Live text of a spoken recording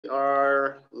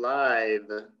Are live.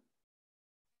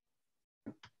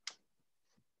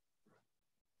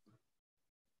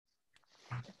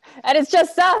 And it's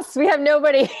just us. We have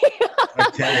nobody.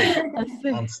 Okay,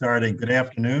 I'm starting. Good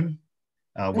afternoon.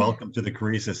 Welcome to the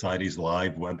Korea Society's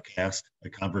live webcast, a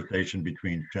conversation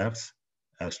between chefs,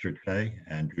 Esther Choi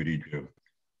and Judy Joo.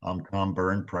 I'm Tom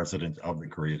Byrne, president of the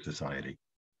Korea Society.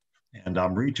 And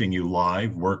I'm reaching you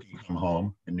live, working from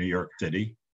home in New York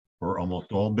City, where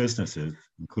almost all businesses,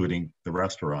 including the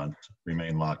restaurants,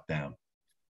 remain locked down.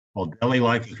 While daily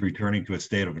life is returning to a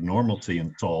state of normalcy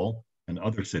in Seoul and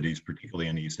other cities, particularly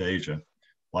in East Asia,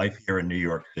 life here in New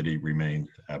York City remains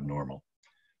abnormal.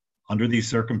 Under these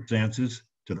circumstances,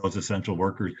 to those essential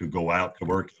workers who go out to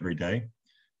work every day,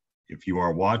 if you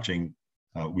are watching,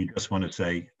 we just want to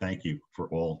say thank you for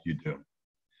all you do.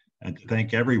 And to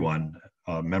thank everyone,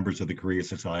 members of the Korea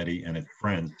Society and its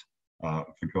friends,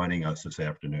 for joining us this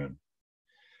afternoon.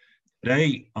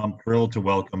 Today, I'm thrilled to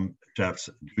welcome chefs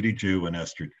Judy Joo and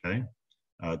Esther Choi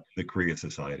to the Korea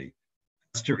Society.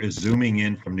 Esther is zooming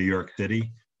in from New York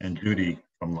City and Judy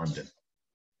from London.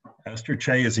 Esther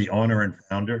Choi is the owner and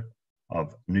founder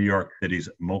of New York City's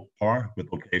Mokpar,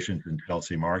 with locations in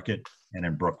Chelsea Market and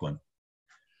in Brooklyn.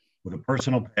 With a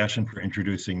personal passion for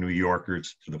introducing New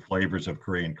Yorkers to the flavors of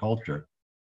Korean culture,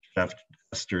 Chef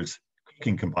Esther's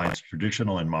cooking combines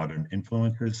traditional and modern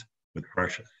influences with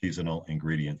fresh seasonal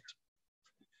ingredients.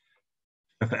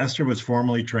 Chef Esther was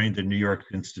formally trained in New York's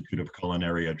Institute of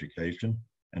Culinary Education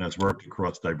and has worked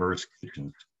across diverse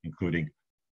kitchens, including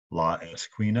La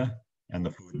Esquina and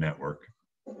the Food Network.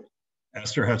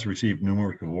 Esther has received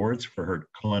numerous awards for her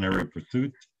culinary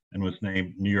pursuits and was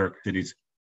named New York City's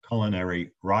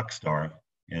culinary rock star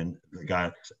in the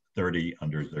GOT's 30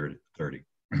 Under 30.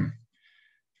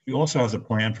 She also has a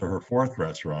plan for her fourth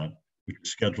restaurant, which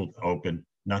is scheduled to open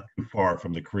not too far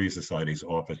from the Korea Society's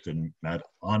office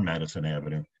on Madison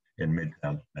Avenue in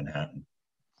Midtown Manhattan.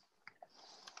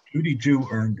 Judy Joo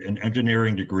earned an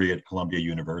engineering degree at Columbia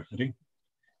University,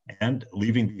 and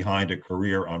leaving behind a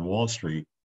career on Wall Street,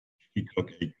 she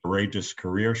took a courageous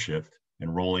career shift,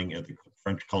 enrolling at the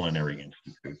French Culinary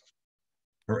Institute.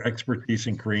 Her expertise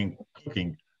in Korean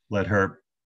cooking led her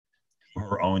to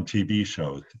her own TV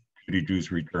shows, Judy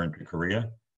Joo's Return to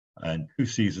Korea, and 2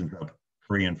 seasons of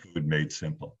Korean Food Made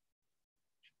Simple.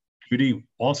 Judy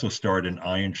also starred in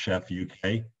Iron Chef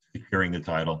UK, securing the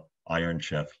title Iron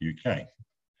Chef UK.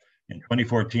 In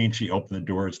 2014, she opened the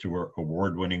doors to her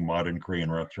award-winning modern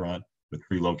Korean restaurant with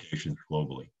 3 locations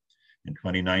globally. In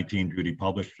 2019, Judy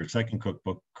published her second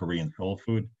cookbook, Korean Soul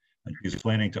Food, and she's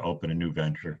planning to open a new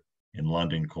venture in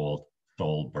London called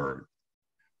Soul Bird.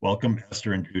 Welcome,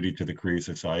 Esther and Judy, to the Korea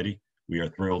Society. We are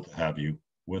thrilled to have you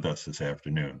with us this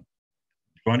afternoon.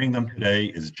 Joining them today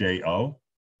is J.O.,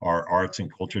 our Arts and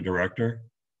Culture Director,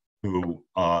 who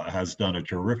has done a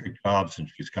terrific job since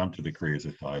she's come to the Korea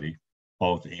Society,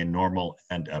 both in normal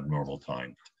and abnormal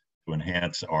times, to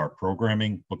enhance our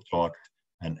programming, book talks,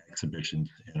 and exhibitions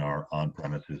in our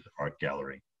on-premises art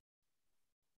gallery.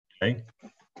 Okay.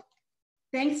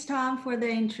 Thanks, Tom, for the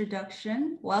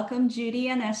introduction. Welcome, Judy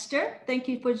and Esther. Thank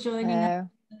you for joining us at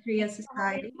the Korea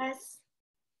Society.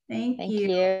 Thank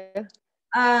you.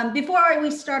 Before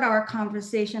we start our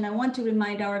conversation, I want to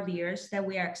remind our viewers that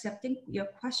we are accepting your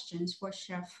questions for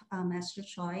Chef Esther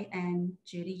Choi and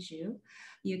Judy Joo.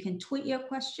 You can tweet your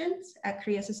questions at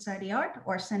Korea Society Art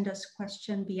or send us a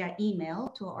question via email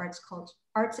to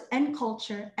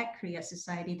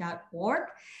artsandculture@koreasociety.org.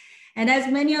 And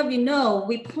as many of you know,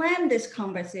 we planned this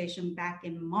conversation back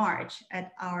in March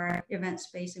at our event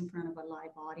space in front of a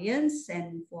live audience.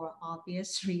 And for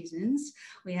obvious reasons,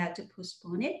 we had to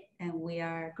postpone it. And we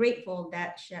are grateful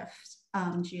that Chefs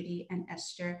Judy and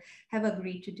Esther have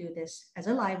agreed to do this as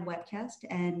a live webcast.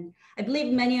 And I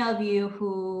believe many of you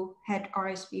who had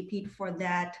RSVP'd for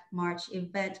that March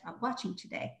event are watching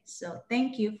today. So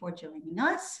thank you for joining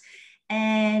us.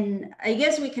 And I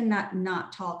guess we cannot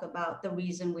not talk about the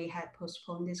reason we had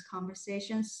postponed this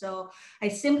conversation. So I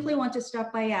simply want to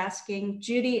start by asking,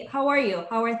 Judy, how are you?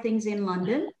 How are things in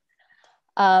London?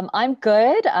 I'm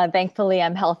good. Thankfully,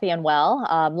 I'm healthy and well.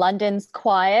 London's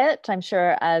quiet, I'm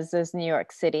sure, as is New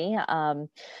York City.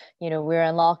 You know, we're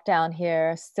in lockdown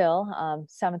here still,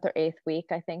 7th or 8th week,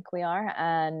 I think we are.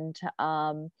 And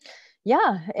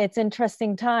yeah, it's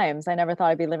interesting times. I never thought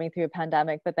I'd be living through a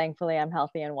pandemic, but thankfully I'm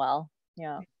healthy and well.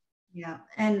 Yeah. Yeah.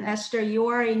 And Esther, you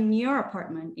are in your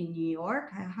apartment in New York.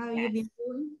 How have you been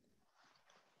doing?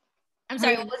 I'm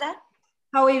sorry, what was that?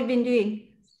 How have you been doing?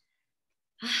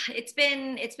 It's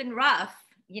been rough,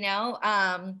 you know.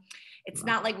 It's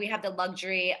not like we have the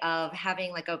luxury of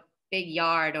having like a big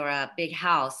yard or a big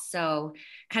house. So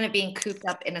kind of being cooped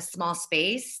up in a small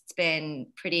space, it's been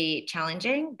pretty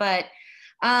challenging, but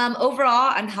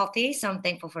overall I'm healthy. So I'm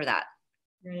thankful for that.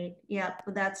 Great. Yeah,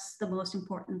 but that's the most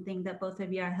important thing, that both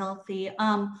of you are healthy.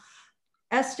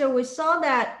 Esther, we saw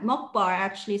that Mokbar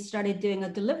actually started doing a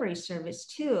delivery service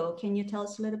too. Can you tell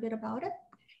us a little bit about it?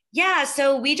 Yeah,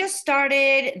 so we just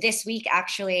started this week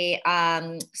actually.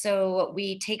 So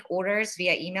we take orders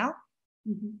via email,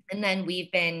 and then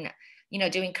we've been,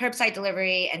 doing curbside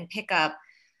delivery and pickup.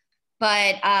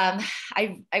 But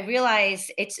I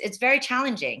realize it's very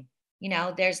challenging.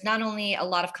 There's not only a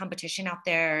lot of competition out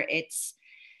there.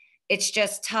 It's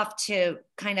just tough to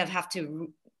kind of have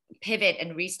to pivot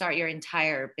and restart your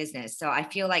entire business. So I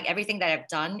feel like everything that I've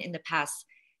done in the past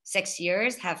 6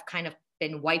 years have kind of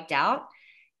been wiped out.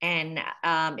 And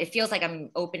it feels like I'm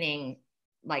opening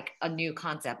like a new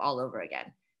concept all over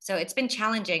again. So it's been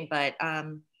challenging, but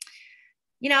I'm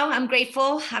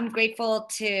grateful. I'm grateful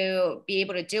to be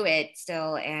able to do it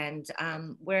still. And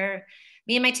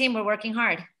me and my team, we're working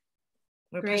hard.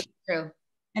 We're Great. pushing through.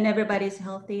 And everybody's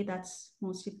healthy. That's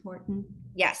most important.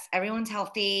 Yes, everyone's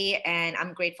healthy. And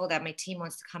I'm grateful that my team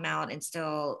wants to come out and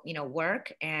still,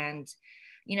 work. And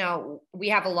we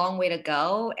have a long way to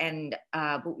go, and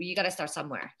but you got to start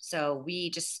somewhere. So we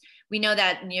know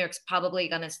that New York's probably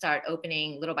going to start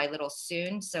opening little by little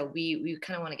soon. So we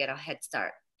kind of want to get a head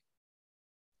start.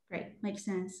 Great, makes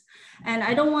sense. And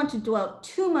I don't want to dwell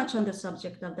too much on the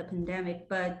subject of the pandemic,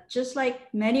 but just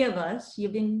like many of us,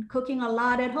 you've been cooking a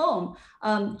lot at home.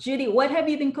 Judy, what have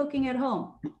you been cooking at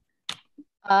home?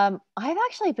 I've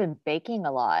actually been baking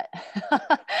a lot.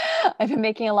 I've been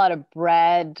making a lot of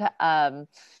bread,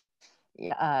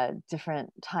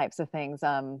 different types of things.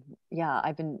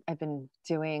 I've been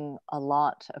doing a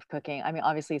lot of cooking. I mean,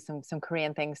 obviously some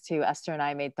Korean things too. Esther and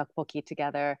I made tteokbokki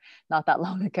together not that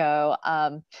long ago.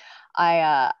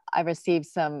 I received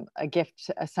a gift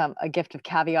of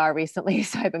caviar recently,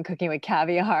 so I've been cooking with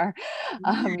caviar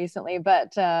recently.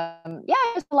 But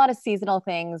just a lot of seasonal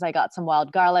things. I got some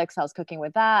wild garlic, so I was cooking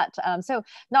with that. So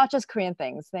not just Korean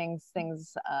things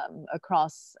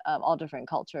across all different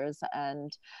cultures.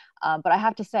 And but I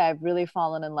have to say, I've really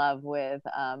fallen in love with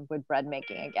bread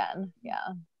making again.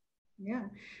 Yeah.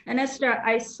 And Esther,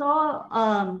 I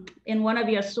saw in one of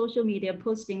your social media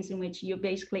postings in which you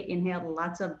basically inhaled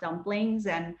lots of dumplings.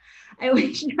 And I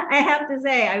have to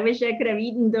say, I wish I could have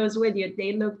eaten those with you.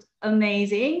 They looked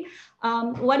amazing.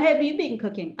 What have you been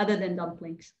cooking other than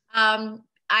dumplings? I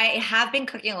have been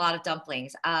cooking a lot of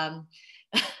dumplings. I'm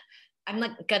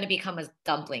like going to become a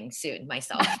dumpling soon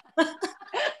myself.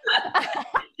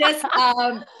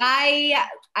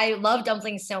 I love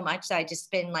dumplings so much, so I just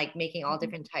been like making all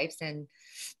different types, and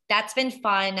that's been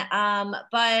fun.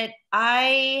 But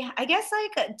I guess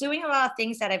like doing a lot of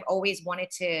things that I've always wanted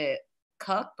to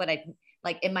cook, but I've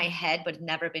like in my head, but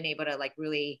never been able to like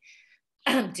really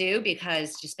do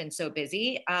because just been so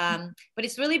busy. But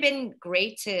it's really been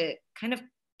great to kind of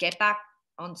get back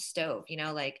on the stove.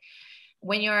 Like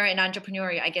when you're an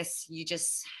entrepreneur, I guess you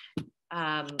just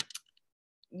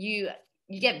you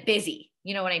get busy,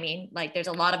 you know what I mean? Like there's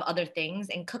a lot of other things,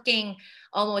 and cooking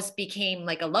almost became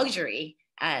like a luxury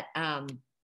at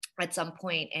some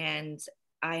point. And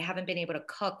I haven't been able to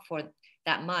cook for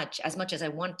that much as I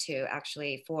want to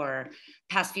actually for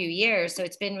past few years. So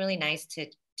it's been really nice to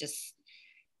just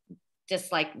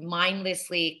like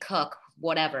mindlessly cook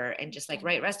whatever and just like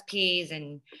write recipes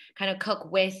and kind of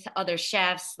cook with other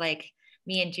chefs like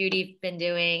me and Judy been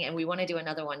doing, and we want to do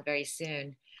another one very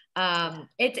soon.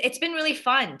 It's been really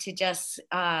fun to just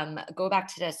go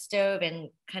back to the stove and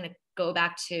kind of go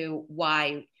back to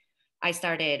why I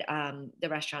started the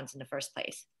restaurants in the first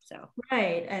place. So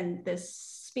right. And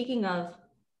speaking of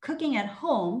cooking at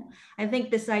home, I think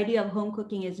this idea of home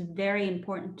cooking is very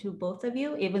important to both of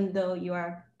you, even though you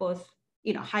are both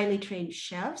highly trained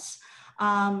chefs.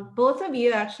 Both of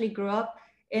you actually grew up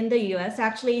in the US,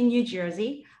 actually in New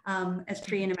Jersey, as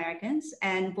Korean Americans,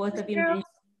 and both of you mentioned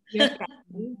your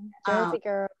family. Jersey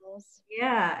girls.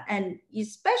 Yeah, and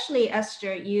especially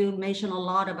Esther, you mentioned a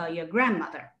lot about your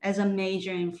grandmother as a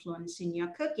major influence in your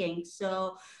cooking.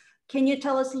 So can you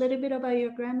tell us a little bit about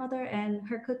your grandmother and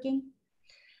her cooking?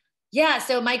 Yeah,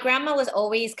 so my grandma was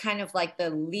always kind of like the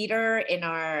leader in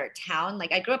our town.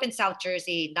 Like I grew up in South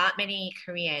Jersey, not many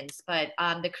Koreans, but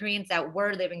the Koreans that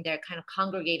were living there kind of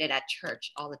congregated at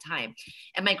church all the time.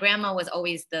 And my grandma was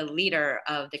always the leader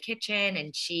of the kitchen,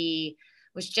 and she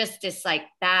was just this like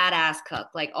badass cook,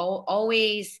 like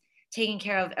always taking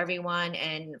care of everyone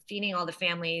and feeding all the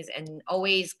families, and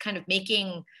always kind of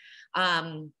making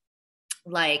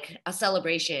like a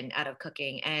celebration out of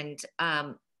cooking. And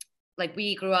like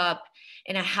we grew up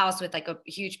in a house with like a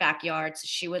huge backyard. So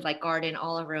she would like garden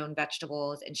all of her own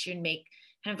vegetables, and she would make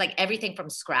kind of like everything from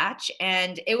scratch.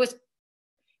 And it was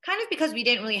kind of because we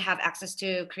didn't really have access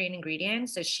to Korean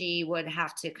ingredients. So she would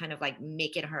have to kind of like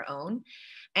make it her own.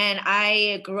 And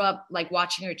I grew up like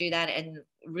watching her do that and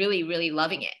really, really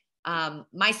loving it.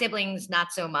 My siblings,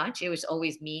 not so much. It was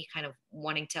always me kind of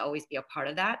wanting to always be a part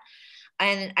of that.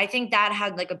 And I think that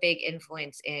had like a big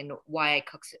influence in why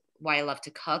I love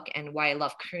to cook and why I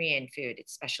love Korean food,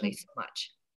 especially so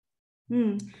much.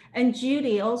 And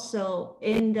Judy, also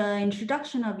in the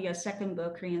introduction of your second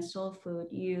book, Korean Soul Food,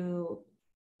 you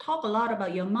talk a lot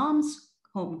about your mom's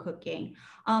home cooking.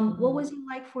 What was it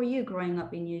like for you growing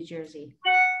up in New Jersey?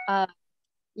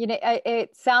 You know,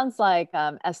 it sounds like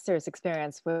Esther's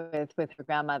experience with her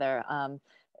grandmother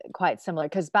quite similar,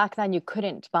 because back then you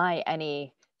couldn't buy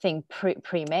anything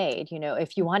pre-made. You know,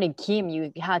 if you wanted kim,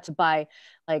 you had to buy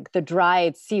like the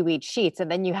dried seaweed sheets, and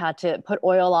then you had to put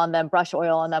oil on them, brush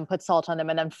oil on them, put salt on them,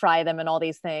 and then fry them and all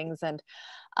these things. And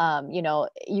you know,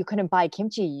 you couldn't buy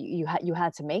kimchi, you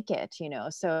had to make it, you know.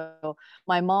 So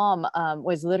my mom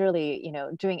was literally, you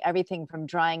know, doing everything from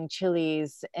drying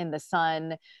chilies in the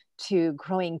sun to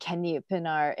growing kenip in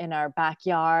our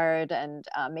backyard, and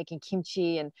making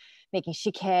kimchi and making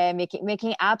shike,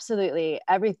 making absolutely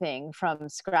everything from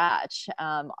scratch.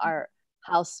 Our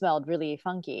house smelled really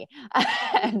funky,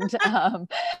 and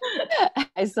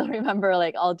I still remember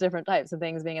like all different types of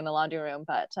things being in the laundry room.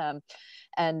 But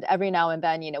and every now and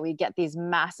then, you know, we get these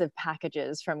massive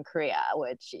packages from Korea,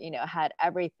 which, you know, had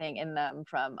everything in them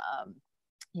from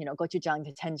you know, gochujang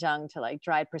to doenjang to like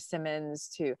dried persimmons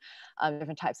to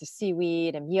different types of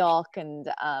seaweed and miok, and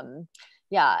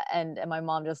yeah, and my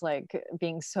mom just like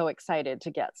being so excited to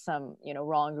get some, you know,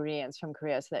 raw ingredients from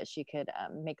Korea so that she could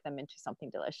make them into something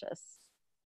delicious.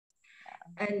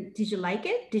 Yeah. And did you like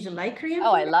it? Did you like Korean food?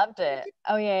 Oh, I loved it.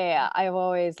 Oh yeah. I've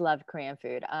always loved Korean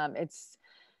food.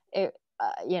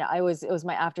 You know, it was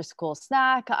my after school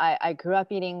snack. I grew up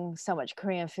eating so much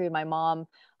Korean food. My mom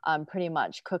pretty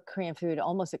much cooked Korean food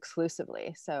almost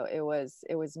exclusively. So it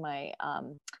was my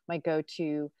my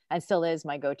go-to, and still is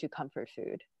my go-to comfort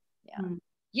food. Yeah.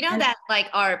 You know that like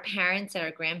our parents and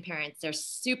our grandparents, they're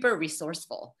super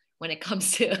resourceful when it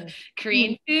comes to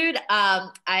Korean food.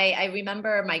 I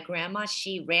remember my grandma,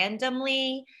 she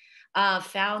randomly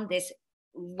found this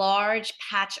large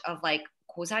patch of like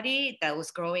gosari that was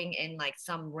growing in like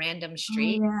some random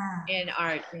street in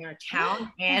our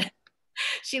town, and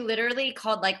she literally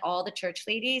called like all the church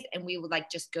ladies, and we would like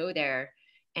just go there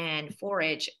and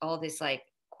forage all this like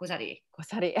gosari.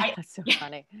 That's so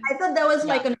funny. I thought that was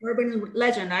like an urban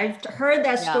legend. I've heard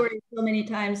that story so many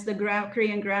times. The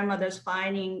Korean grandmothers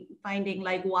finding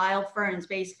like wild ferns,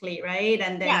 basically, right?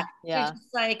 And then just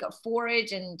like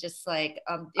forage and just like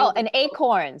and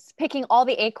acorns, picking all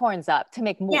the acorns up to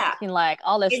make mook and like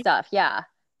all this stuff. Yeah.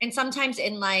 And sometimes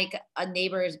in like a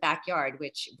neighbor's backyard,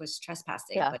 which was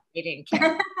trespassing, but they didn't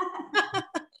care.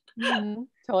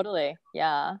 Totally.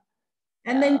 Yeah.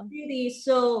 And then Judy,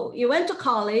 so you went to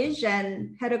college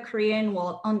and had a career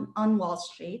on Wall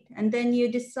Street, and then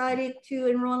you decided to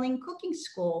enroll in cooking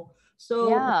school.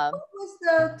 So what was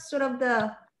the sort of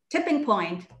the tipping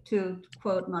point, to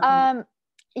quote Martin?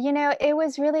 You know, it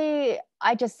was really,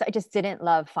 I just didn't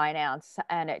love finance,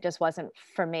 and it just wasn't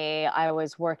for me. I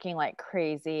was working like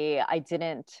crazy. I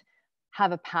didn't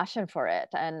have a passion for it.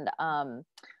 And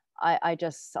I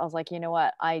was like, you know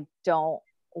what, I don't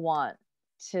want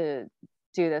to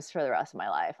do this for the rest of my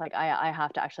life. Like I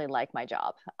have to actually like my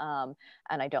job, and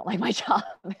I don't like my job.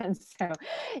 And so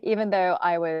even though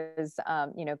I was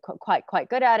you know, quite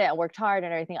good at it and worked hard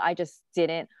and everything, I just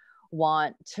didn't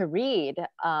want to read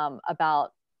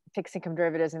about fixed income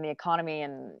derivatives in the economy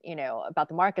and, you know, about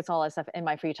the markets, all that stuff in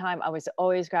my free time. I was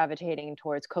always gravitating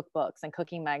towards cookbooks and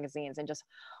cooking magazines and just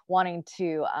wanting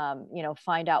to you know,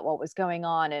 find out what was going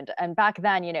on. And back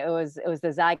then, you know, it was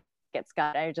the Zagat's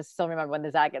Guide. I just still remember when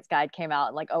the Zagat's Guide came out,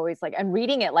 and like always like, and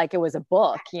reading it like it was a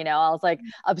book, you know. I was like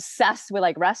obsessed with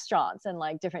like restaurants and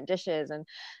like different dishes.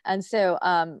 And so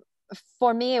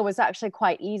for me, it was actually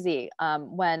quite easy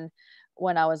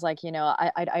when I was like, you know,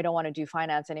 I don't want to do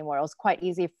finance anymore. It was quite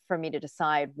easy for me to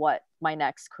decide what my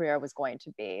next career was going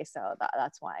to be. So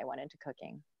that's why I went into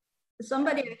cooking.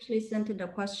 Somebody actually sent in a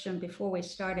question before we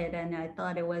started, and I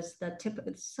thought it was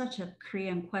it's such a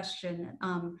Korean question.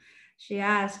 She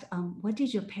asked, what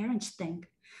did your parents think?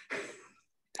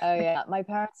 Oh yeah, my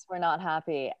parents were not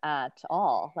happy at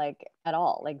all, like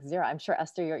zero. I'm sure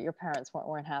Esther, your parents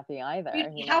weren't happy either.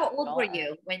 You How know, old were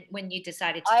you when you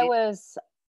decided to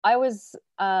I was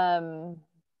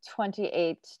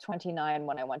 28, 29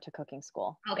 when I went to cooking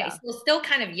school. Okay, so still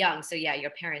kind of young. So yeah,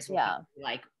 your parents were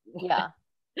like Yeah.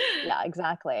 Yeah,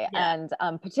 exactly. Yeah.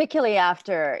 And particularly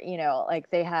after, like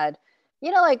they had,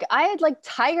 like I had like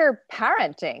tiger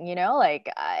parenting, like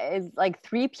it's like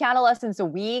 3 piano lessons a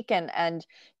week. And,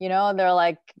 they're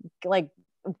like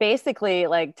basically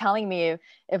like telling me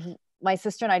if my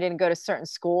sister and I didn't go to certain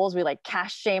schools, we like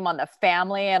cast shame on the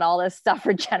family and all this stuff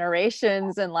for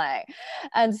generations.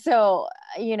 And so,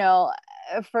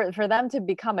 for them to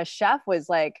become a chef was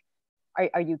like,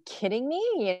 are you kidding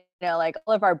me? Like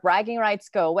all of our bragging rights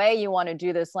go away. You want to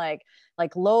do this like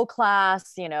low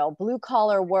class, blue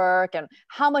collar work. And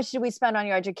how much did we spend on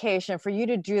your education for you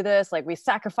to do this? Like we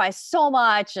sacrificed so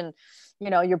much and,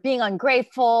 you're being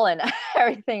ungrateful and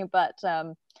everything. But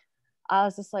I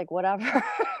was just like, whatever.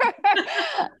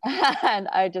 And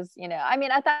I just, I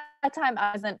mean, at that time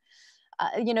I wasn't,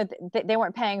 they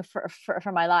weren't paying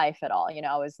for my life at all.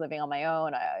 I was living on my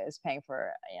own. I was paying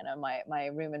for, my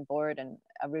room and board and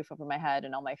a roof over my head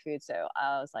and all my food. So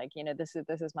I was like, this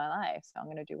is my life. So I'm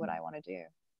going to do what I want to do.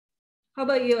 How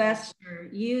about you, Esther?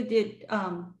 You did,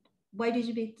 why did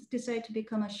you decide to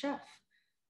become a chef?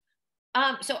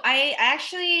 So I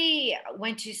actually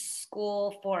went to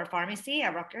school for pharmacy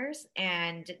at Rutgers,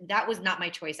 and that was not my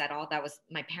choice at all. That was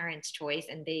my parents' choice,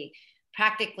 and they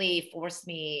practically forced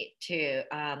me to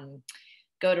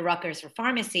go to Rutgers for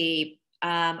pharmacy.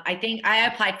 I think I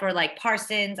applied for like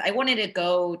Parsons. I wanted to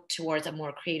go towards a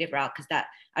more creative route because that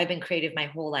I've been creative my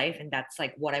whole life, and that's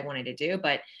like what I wanted to do.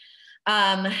 But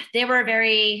they were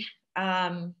very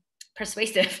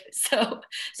persuasive, so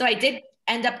I did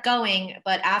end up going.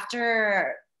 But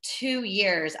after 2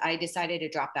 years, I decided to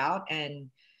drop out, and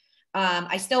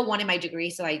I still wanted my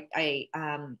degree, so I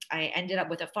ended up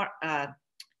with a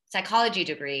psychology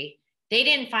degree. They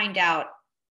didn't find out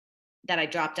that I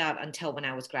dropped out until when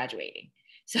I was graduating.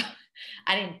 So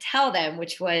I didn't tell them,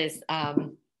 which was, I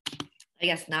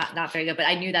guess not very good, but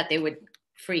I knew that they would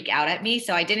freak out at me.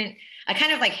 So I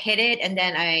kind of like hid it. And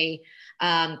then I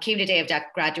came to day of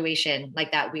graduation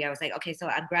like that week. I was like, okay, so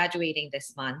I'm graduating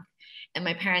this month. And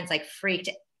my parents like freaked.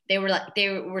 They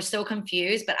were so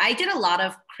confused, but I did a lot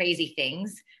of crazy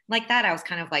things like that. I was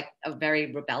kind of like a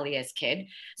very rebellious kid.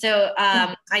 So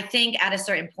I think at a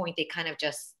certain point, they kind of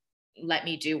just let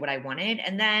me do what I wanted.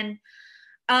 And then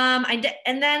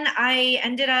I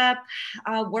ended up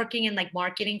working in like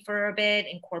marketing for a bit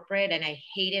in corporate, and I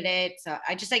hated it. So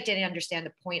I just like didn't understand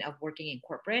the point of working in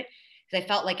corporate because I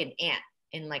felt like an ant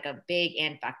in like a big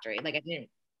ant factory. Like I didn't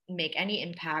make any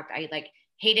impact. I like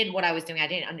hated what I was doing. I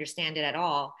didn't understand it at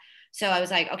all. So I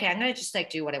was like, okay, I'm going to just like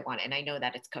do what I want. And I know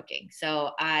that it's cooking.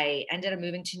 So I ended up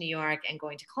moving to New York and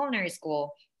going to culinary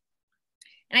school.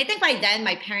 And I think by then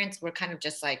my parents were kind of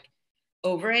just like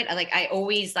over it. Like I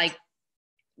always like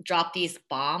drop these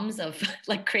bombs of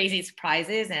like crazy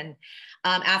surprises. And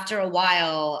after a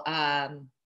while,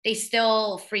 they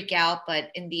still freak out. But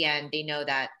in the end, they know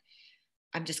that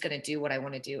I'm just going to do what I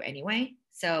want to do anyway.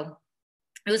 So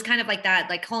it was kind of like that,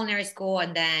 like culinary school.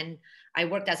 And then I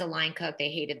worked as a line cook. They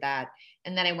hated that.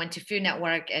 And then I went to Food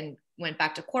Network and went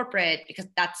back to corporate because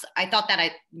I thought that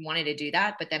I wanted to do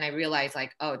that. But then I realized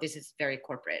like, oh, this is very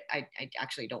corporate. I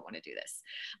actually don't want to do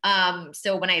this.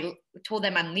 So when I told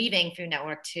them I'm leaving Food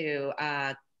Network to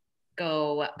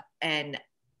go and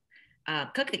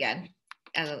cook again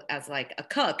as like a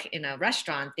cook in a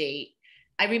restaurant,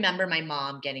 I remember my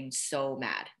mom getting so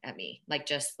mad at me, like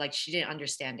just like she didn't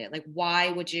understand it. Like, why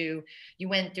would you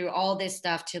went through all this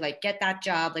stuff to like get that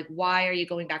job? Like, why are you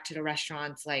going back to the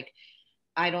restaurants? Like,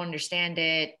 I don't understand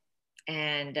it.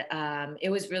 And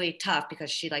it was really tough because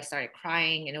she like started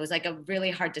crying, and it was like a really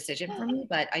hard decision for me.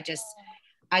 But I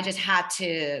just had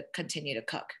to continue to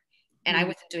cook, and I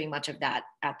wasn't doing much of that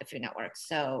at the Food Network.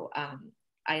 So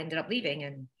I ended up leaving,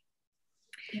 and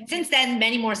since then,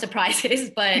 many more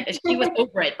surprises, but she was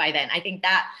over it by then. I think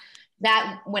that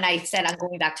when I said I'm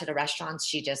going back to the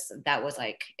restaurants, that was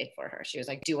like it for her. She was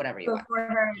like, do whatever you want.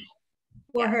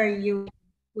 For her, you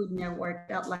Food Network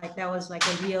felt like that was like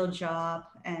a real job.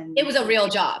 And it was a real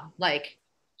job. Like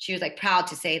she was like proud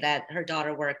to say that her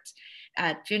daughter worked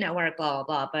at Food Network, blah,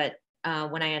 blah, blah. But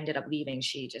when I ended up leaving,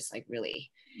 she just like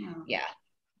really, yeah.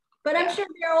 But I'm sure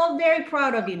they're all very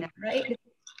proud of you now, right?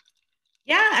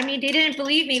 Yeah, I mean, they didn't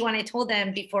believe me when I told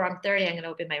them before I'm 30, I'm going to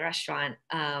open my restaurant.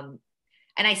 And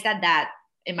I said that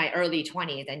in my early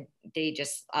 20s, and they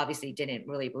just obviously didn't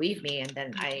really believe me. And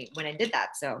then I went and did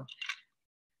that. So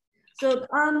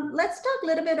let's talk a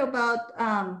little bit about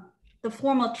the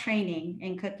formal training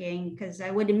in cooking, because I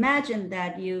would imagine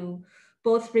that you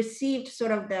both received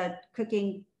sort of the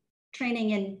cooking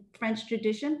training in French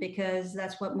tradition because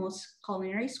that's what most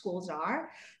culinary schools are.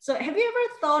 So have you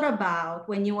ever thought about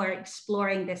when you were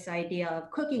exploring this idea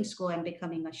of cooking school and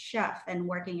becoming a chef and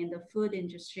working in the food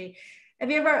industry,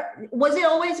 was it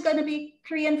always going to be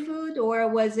Korean food, or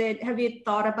have you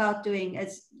thought about doing,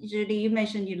 as Judy, you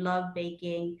mentioned you love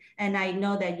baking, and I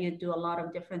know that you do a lot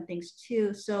of different things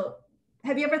too. So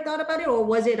have you ever thought about it, or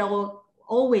was it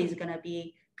always going to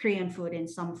be Korean food in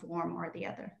some form or the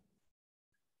other?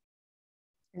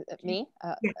 Me?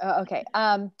 Yeah. Okay.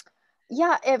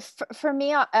 Yeah, for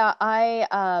me, I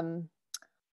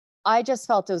just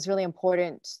felt it was really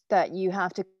important that you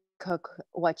have to cook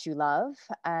what you love.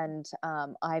 And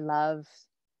I love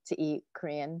to eat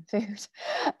Korean food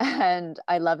and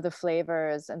I love the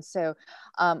flavors. And so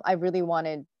I really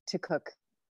wanted to cook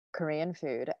Korean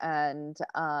food. And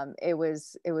it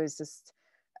was just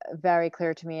very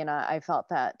clear to me. And I felt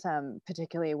that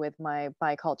particularly with my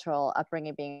bicultural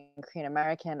upbringing, being Korean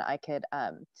American, I could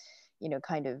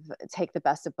kind of take the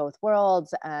best of both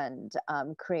worlds and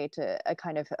create a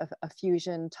kind of a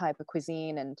fusion type of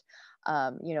cuisine, and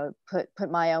put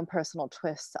my own personal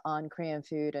twist on Korean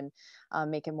food and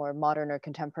make it more modern or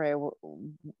contemporary,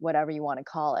 whatever you want to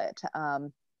call it.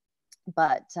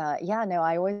 But yeah, no,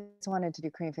 I always wanted to do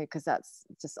Korean food because that's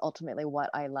just ultimately what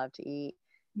I love to eat.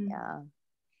 Yeah.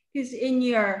 Because in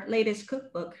your latest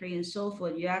cookbook, Korean Soul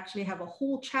Food, you actually have a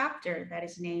whole chapter that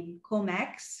is named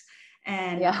Comex.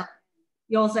 And yeah.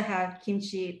 You also have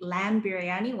kimchi lamb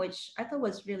biryani, which I thought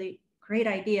was really great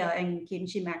idea, and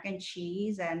kimchi mac and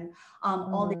cheese, and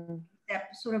all the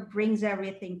that sort of brings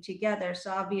everything together.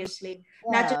 So obviously,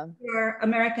 not just your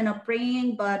American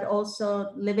upbringing, but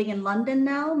also living in London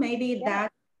now, maybe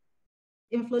that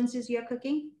influences your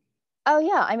cooking. Oh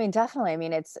yeah, I mean definitely. I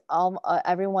mean it's all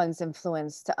everyone's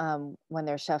influenced when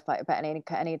they're chef by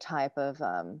any type of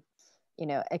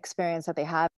experience that they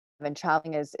have. And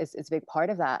traveling is a big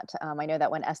part of that. I know that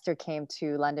when Esther came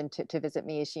to London to visit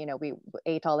me, we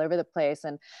ate all over the place,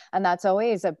 and that's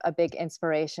always a big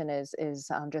inspiration is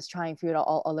just trying food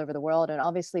all over the world. And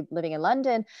obviously living in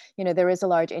London, there is a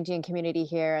large Indian community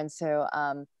here, and so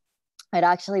I'd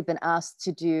actually been asked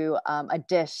to do a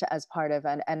dish as part of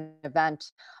an event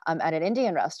at an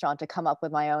Indian restaurant, to come up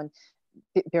with my own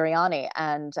biryani,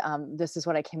 and this is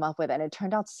what I came up with, and it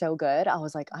turned out so good. I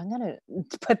was like, I'm gonna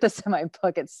put this in my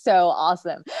book, it's so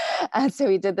awesome. And so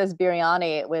we did this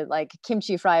biryani with like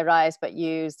kimchi fried rice, but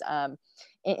used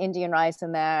Indian rice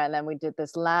in there, and then we did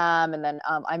this lamb, and then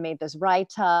I made this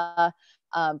raita,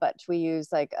 but we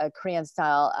used like a Korean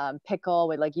style pickle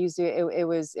with like yuzu. It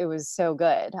was so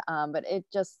good, but it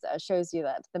just shows you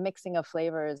that the mixing of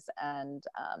flavors and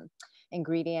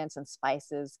ingredients and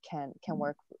spices can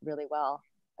work really well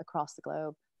across the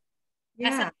globe. Yeah,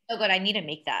 that sounds so good. I need to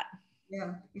make that.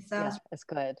 Yeah, it sounds. Yeah, it's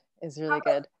good. It's really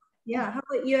good. Yeah. How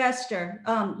about you, Esther?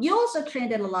 You also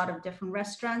trained at a lot of different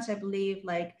restaurants, I believe.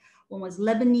 Like one was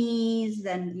Lebanese,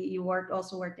 then you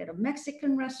also worked at a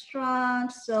Mexican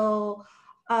restaurant. So,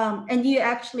 and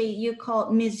you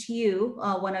called Ms. Hugh,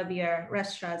 one of your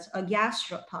restaurants, a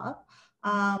gastropub.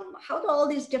 How do all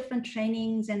these different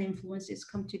trainings and influences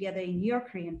come together in your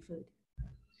Korean food?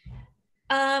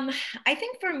 I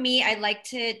think for me, I like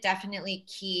to definitely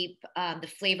keep the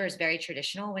flavors very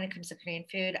traditional when it comes to Korean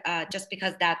food, just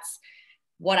because that's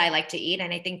what I like to eat.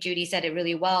 And I think Judy said it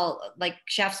really well. Like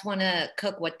chefs want to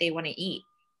cook what they want to eat.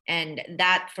 And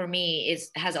that for me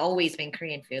has always been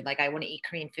Korean food. Like I want to eat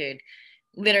Korean food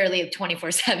literally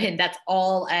 24/7. That's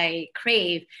all I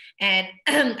crave. And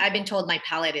I've been told my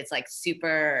palate is like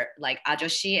super like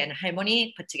ajoshi and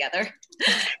halmoni put together.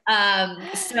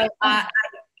 So I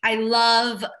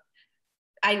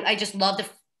just love the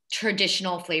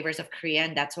traditional flavors of Korea,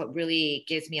 and that's what really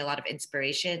gives me a lot of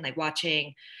inspiration. Like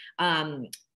watching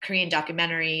Korean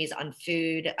documentaries on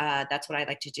food. That's what I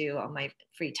like to do on my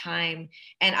free time,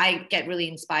 and I get really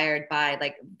inspired by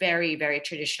like very, very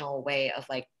traditional way of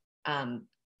like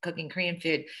cooking Korean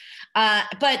food.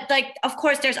 But like, of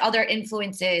course, there's other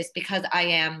influences because I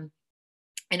am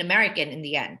an American in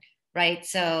the end, right?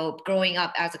 So growing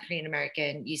up as a Korean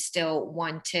American, you still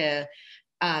want to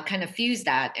kind of fuse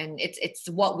that, and it's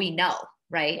what we know,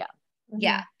 right? Yeah. Mm-hmm.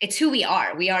 Yeah, it's who we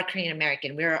are. We are Korean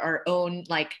American. We're our own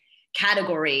like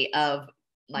category of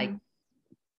like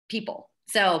people.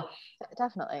 So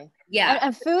definitely, yeah.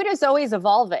 And food is always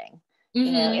evolving.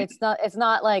 Mm-hmm. It's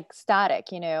not like static.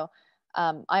 I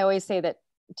always say that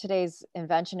today's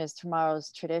invention is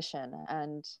tomorrow's tradition,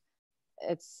 and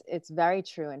it's very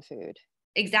true in food.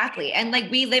 Exactly. And like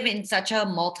we live in such a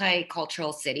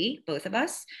multicultural city, both of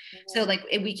us. Mm-hmm. So like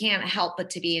we can't help but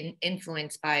to be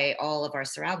influenced by all of our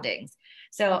surroundings.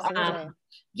 So Absolutely.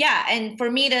 yeah, and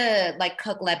for me to like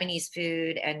cook Lebanese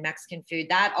food and Mexican food,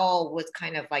 that all was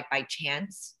kind of like by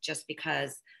chance, just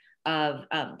because of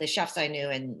the chefs I knew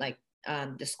and like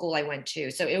the school I went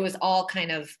to. So it was all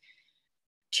kind of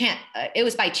it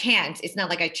was by chance. It's not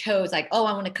like I chose like, oh,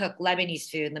 I want to cook Lebanese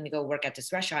food, let me go work at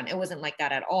this restaurant. It wasn't like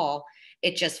that at all.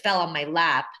 It just fell on my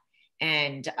lap,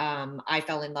 and I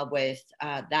fell in love with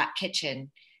that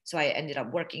kitchen. So I ended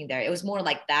up working there. It was more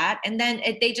like that. And then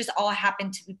they just all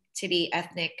happened to be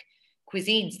ethnic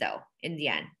cuisines though, in the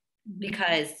end,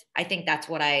 because I think that's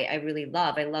what I really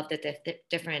love. I love that the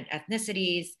different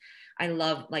ethnicities. I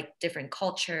love like different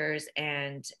cultures,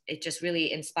 and it just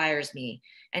really inspires me.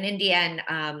 And in the end,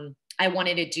 I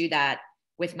wanted to do that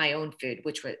with my own food,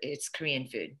 which was it's Korean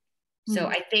food. So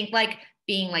I think like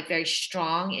being like very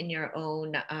strong in your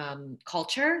own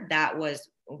culture, that was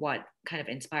what kind of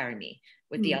inspired me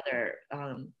with the other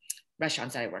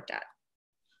restaurants that I worked at.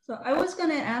 So I was going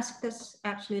to ask this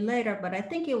actually later, but I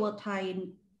think it will tie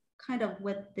in kind of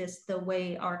with this, the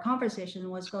way our conversation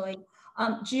was going.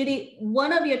 Judy,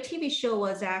 one of your TV show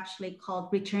was actually called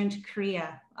Return to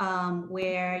Korea,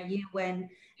 where you went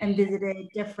and visited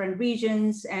different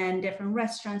regions and different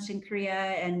restaurants in Korea,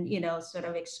 and sort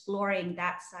of exploring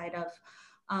that side of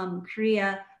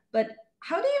Korea. But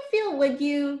how do you feel when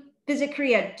you visit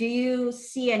Korea? Do you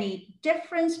see any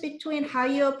difference between how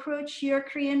you approach your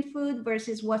Korean food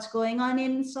versus what's going on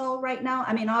in Seoul right now?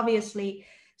 I mean, obviously,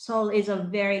 Seoul is a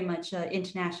very much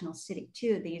international city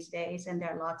too these days, and there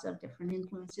are lots of different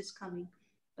influences coming.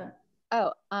 But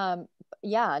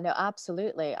yeah, no,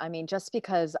 absolutely. I mean, just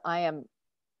because I'm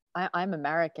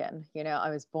American, I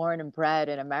was born and bred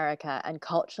in America, and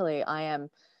culturally I am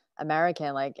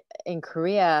American. Like in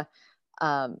Korea,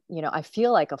 I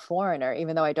feel like a foreigner,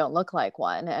 even though I don't look like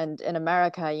one. And in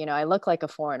America, I look like a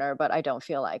foreigner, but I don't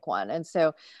feel like one. And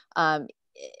so,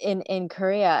 in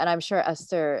Korea, and I'm sure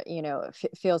Esther,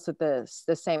 feels the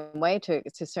same way to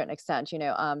a certain extent.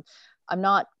 I'm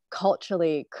not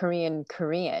culturally Korean,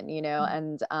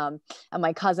 and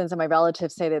my cousins and my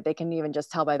relatives say that they can even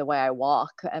just tell by the way I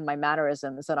walk and my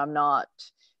mannerisms that I'm not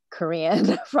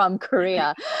Korean from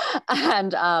Korea.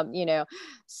 And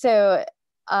so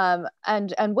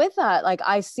and with that, like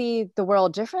I see the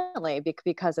world differently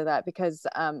because of that, because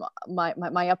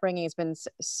my upbringing has been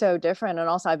so different. And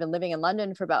also I've been living in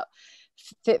London for about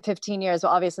 15 years.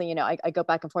 Well, obviously, I go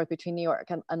back and forth between New York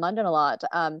and London a lot.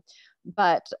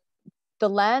 But the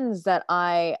lens that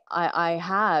I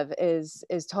have is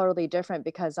totally different,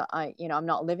 because I'm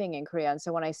not living in Korea. And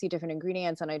so when I see different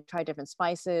ingredients and I try different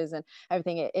spices and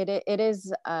everything, it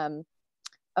is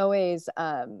always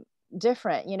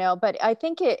different, but I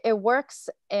think it works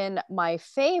in my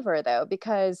favor though,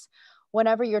 because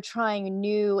whenever you're trying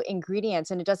new ingredients,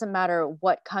 and it doesn't matter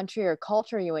what country or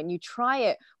culture you're in, you try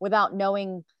it without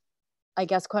knowing, I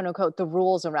guess, quote unquote, the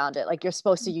rules around it. Like you're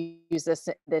supposed to use this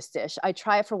dish. I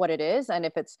try it for what it is. And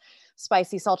if it's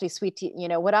spicy, salty, sweet,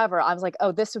 whatever, I was like,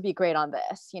 oh, this would be great on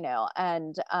this,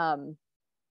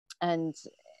 and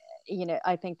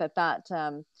I think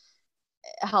that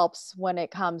helps when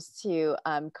it comes to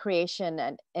creation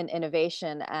and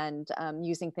innovation, and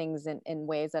using things in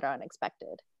ways that are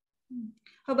unexpected.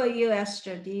 How about you,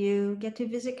 Esther? Do you get to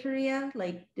visit Korea?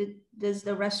 Like, does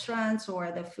the restaurants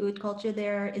or the food culture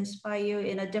there inspire you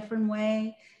in a different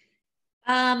way?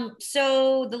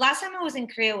 So the last time I was in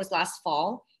Korea was last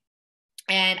fall,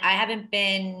 and I haven't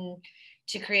been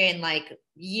to Korea in like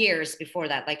years before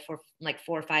that, like for like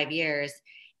 4 or 5 years.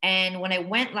 And when I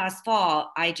went last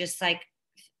fall, I just like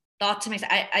thought to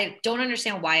myself, I don't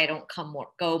understand why I don't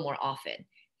go more often.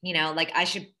 Like I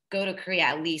should go to Korea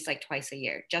at least like twice a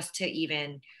year, just to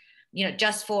even,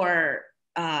 just for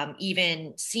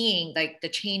even seeing like the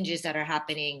changes that are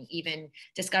happening, even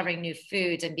discovering new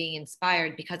foods and being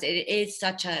inspired, because it is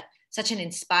such an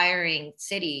inspiring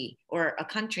city or a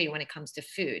country when it comes to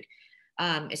food,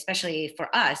 especially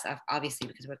for us, obviously,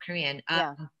 because we're Korean.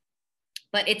 Yeah.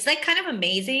 But it's like kind of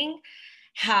amazing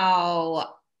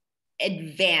how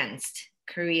advanced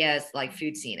Korea's like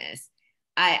food scene is.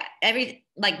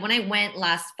 When I went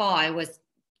last fall, I was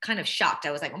kind of shocked.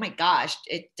 I was like, oh my gosh,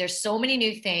 there's so many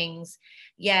new things,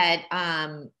 yet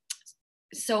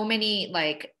so many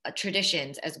like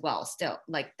traditions as well, still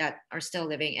like that are still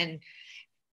living. And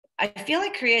I feel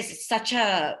like Korea is such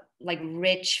a like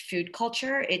rich food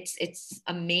culture. It's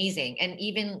amazing. And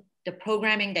even the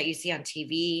programming that you see on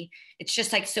TV, it's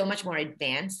just like so much more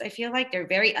advanced. I feel like they're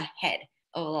very ahead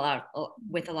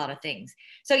with a lot of things.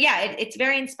 So yeah, it's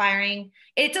very inspiring.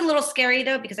 It's a little scary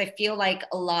though, because I feel like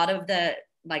a lot of the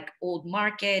like old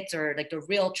markets or like the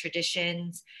real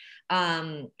traditions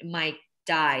might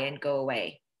die and go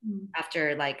away.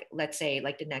 after like, let's say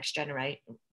like the next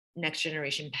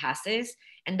generation passes.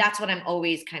 And that's what I'm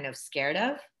always kind of scared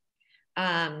of.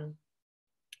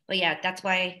 But yeah, that's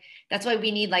why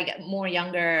we need like more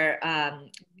younger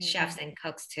chefs and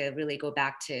cooks to really go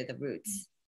back to the roots.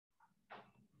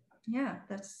 Yeah,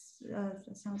 that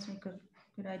sounds like a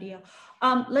good idea.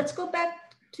 Let's go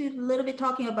back to a little bit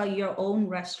talking about your own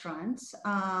restaurants.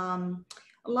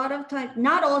 A lot of times,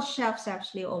 not all chefs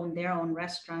actually own their own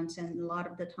restaurants, and a lot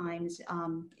of the times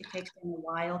it takes them a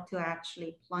while to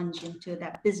actually plunge into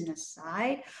that business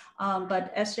side.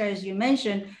 But Esther, as you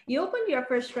mentioned, you opened your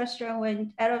first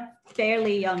restaurant at a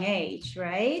fairly young age,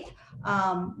 right?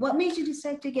 What made you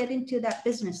decide to get into that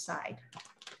business side?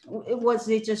 Was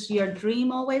it just your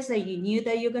dream always that you knew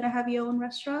that you're going to have your own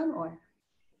restaurant, or?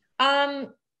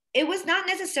 It was not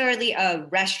necessarily a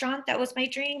restaurant that was my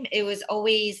dream. It was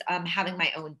always having my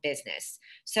own business.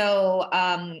 So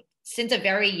since a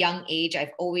very young age,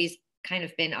 I've always kind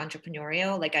of been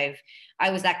entrepreneurial. Like I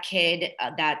was that kid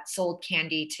that sold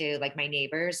candy to like my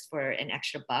neighbors for an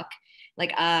extra buck.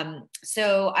 Like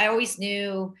so I always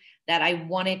knew that I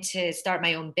wanted to start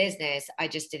my own business. I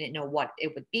just didn't know what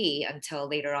it would be until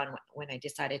later on when I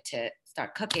decided to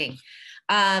start cooking.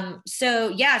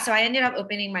 So I ended up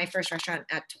opening my first restaurant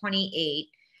at 28,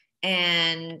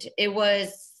 and it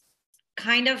was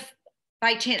kind of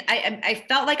by chance. I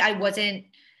felt like I wasn't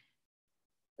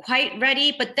quite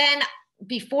ready, but then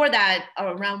before that,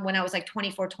 around when I was like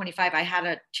 24, 25, I had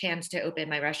a chance to open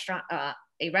my restaurant,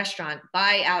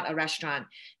 buy out a restaurant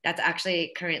that's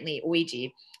actually currently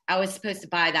Oiji. I was supposed to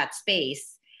buy that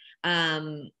space.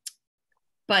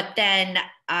 But then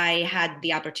I had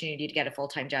the opportunity to get a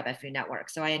full-time job at Food Network.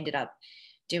 So I ended up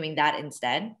doing that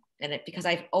instead. And because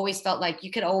I've always felt like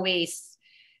you could always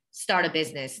start a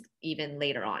business even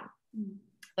later on.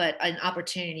 But an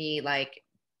opportunity like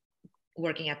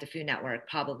working at the Food Network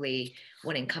probably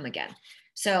wouldn't come again.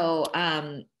 So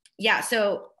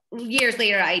so years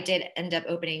later, I did end up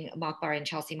opening a mock bar in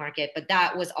Chelsea Market, but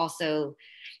that was also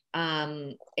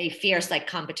a fierce like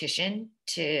competition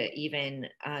to even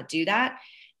do that.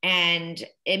 And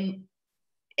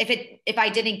if I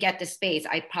didn't get the space,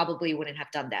 I probably wouldn't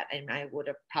have done that, and I would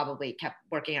have probably kept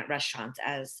working at restaurants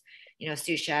as, you know,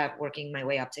 sous chef, working my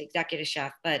way up to executive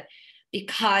chef. But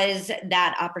because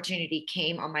that opportunity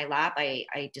came on my lap,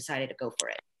 I decided to go for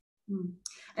it.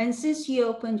 And since you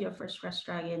opened your first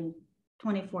restaurant in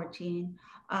 2014,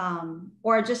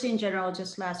 or just in general,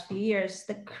 just last few years,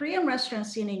 the Korean restaurant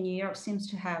scene in New York seems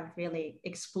to have really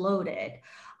exploded.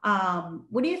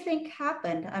 What do you think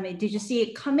happened? I mean, did you see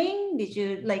it coming? Did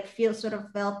you like felt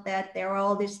that there were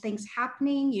all these things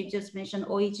happening? You just mentioned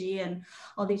Oiji and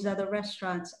all these other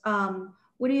restaurants.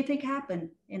 What do you think happened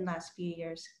in the last few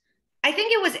years? I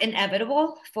think it was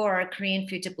inevitable for Korean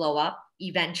food to blow up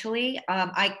eventually.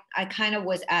 I kind of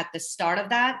was at the start of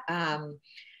that.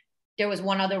 There was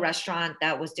one other restaurant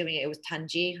that was doing it. It was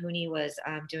Tanji. Huni was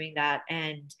doing that.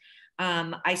 And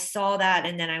I saw that,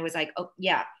 and then I was like, oh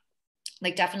yeah,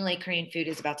 like definitely Korean food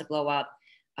is about to blow up.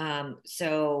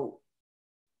 So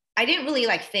I didn't really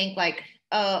like think like,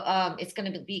 it's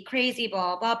going to be crazy,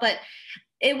 blah, blah, but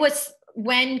it was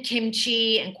when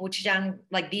kimchi and gochujang,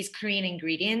 like these Korean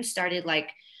ingredients started like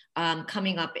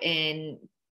coming up in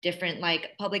different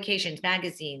like publications,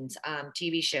 magazines,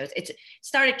 TV shows. It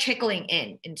started trickling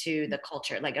into the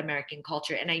culture, like American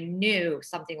culture. And I knew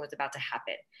something was about to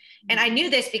happen. And I knew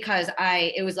this because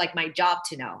it was like my job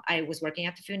to know. I was working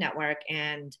at the Food Network,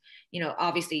 and, you know,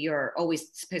 obviously you're always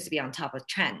supposed to be on top of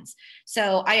trends.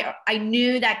 So I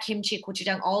knew that kimchi,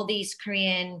 gochujang, all these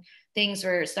Korean things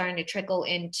were starting to trickle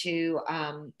into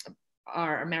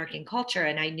our American culture.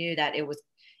 And I knew that it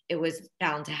was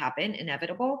bound to happen,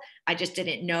 inevitable. I just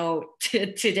didn't know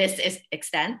to this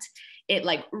extent. It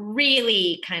like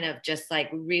really kind of just like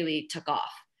really took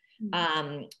off.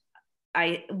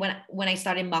 When I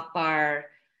started Mukbar,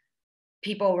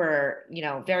 people were, you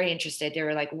know, very interested. They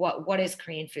were like, what is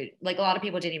Korean food? Like a lot of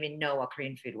people didn't even know what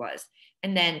Korean food was.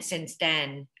 And then since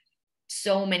then,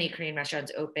 so many Korean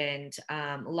restaurants opened,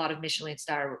 a lot of Michelin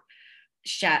star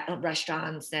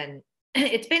restaurants, and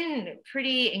it's been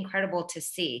pretty incredible to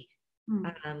see.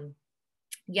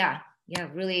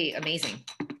 Really amazing.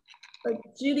 But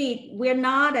Judy, we're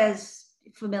not as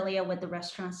familiar with the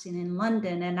restaurant scene in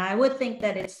London, and I would think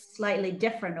that it's slightly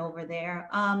different over there.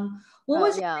 What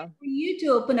was it like for you to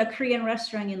open a Korean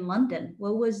restaurant in London?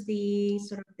 What was the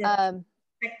sort of the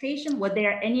expectation? Was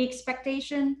there any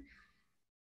expectation?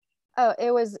 Oh,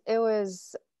 it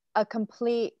was a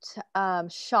complete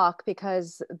shock,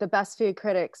 because the best food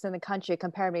critics in the country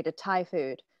compared me to Thai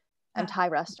food and Thai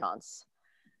restaurants.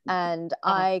 And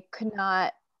I could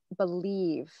not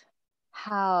believe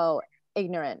how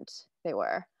ignorant they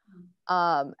were.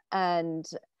 And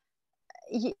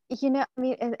you know, I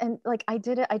mean, and like I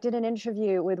did an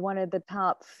interview with one of the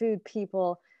top food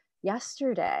people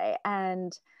yesterday,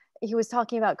 and he was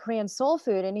talking about Korean soul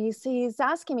food, and he's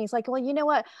asking me, he's like, well, you know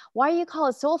what, why do you call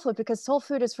it soul food? Because soul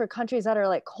food is for countries that are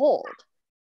like cold.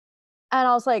 And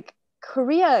I was like,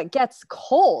 Korea gets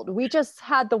cold. We just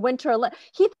had the winter.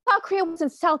 He thought Korea was in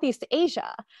Southeast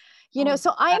Asia, you know.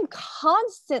 So I'm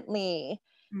constantly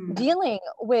dealing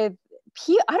with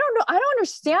I don't know. I don't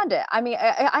understand it. I mean,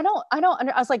 I don't.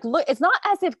 I was like, look, it's not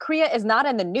as if Korea is not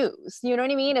in the news. You know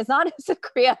what I mean? It's not as if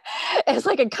Korea is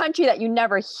like a country that you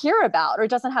never hear about, or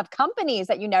doesn't have companies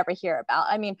that you never hear about.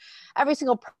 I mean, every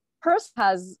single person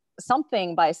has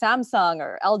something by Samsung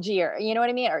or LG, or you know what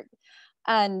I mean?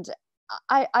 And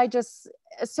I just,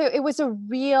 so it was a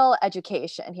real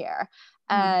education here.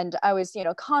 And I was, you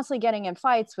know, constantly getting in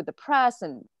fights with the press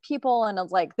and people. And I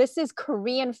was like, this is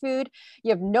Korean food. You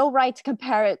have no right to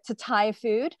compare it to Thai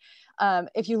food.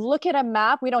 If you look at a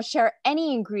map, we don't share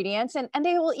any ingredients. And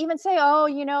they will even say, oh,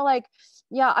 you know, like,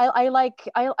 yeah, I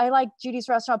like Judy's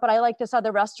restaurant, but I like this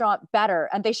other restaurant better.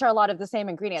 And they share a lot of the same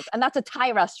ingredients. And that's a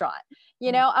Thai restaurant,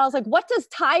 you know? I was like, what does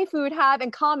Thai food have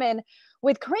in common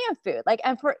with Korean food? Like,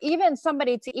 and for even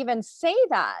somebody to even say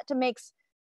that, it makes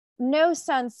no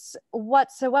sense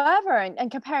whatsoever. And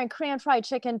comparing Korean fried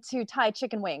chicken to Thai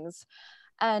chicken wings.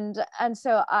 And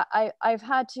so I've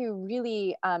had to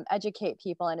really educate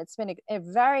people, and it's been a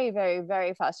very, very,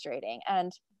 very frustrating.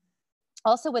 And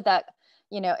also with that,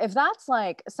 you know, if that's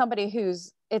like somebody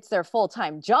it's their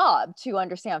full-time job to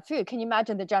understand food, can you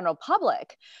imagine the general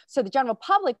public? So the general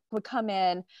public would come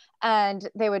in and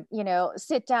they would, you know,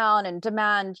 sit down and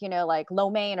demand, you know, like lo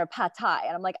mein or pad thai.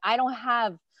 And I'm like, I don't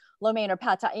have lo mein or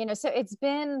pad thai, you know. So it's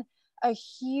been a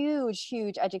huge,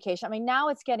 huge education. I mean, now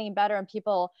it's getting better, and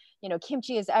people, you know,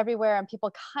 kimchi is everywhere, and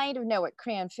people kind of know what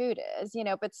Korean food is, you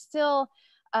know, but still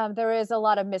there is a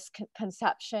lot of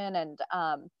misconception and,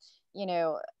 you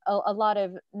know, a lot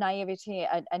of naivety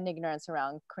and ignorance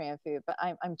around Korean food, but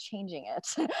I'm changing it.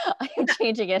 I am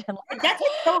changing it. That's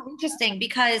so interesting,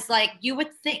 because like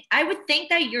I would think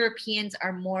that Europeans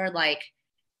are more like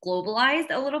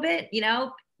globalized a little bit, you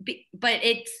know, but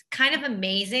it's kind of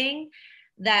amazing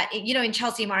that, you know, in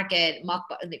Chelsea Market,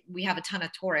 we have a ton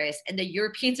of tourists, and the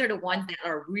Europeans are the ones that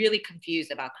are really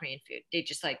confused about Korean food. They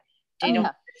just like, they don't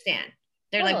understand.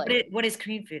 They're totally. Like, what is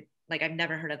Korean food? Like, I've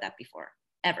never heard of that before,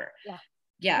 ever.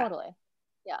 Yeah. Totally.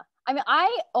 Yeah. I mean,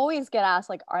 I always get asked,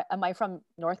 like, am I from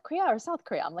North Korea or South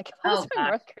Korea? I'm like, I'm from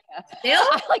North Korea. Still?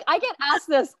 I get asked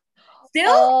this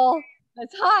still all the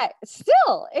time.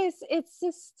 Still, it's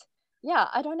just, yeah,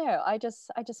 I don't know. I just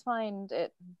find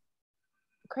it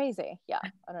crazy. Yeah,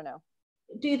 I don't know.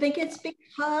 Do you think it's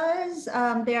because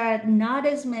there are not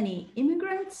as many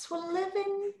immigrants who live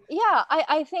in? Yeah,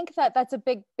 I think that's a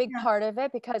big part of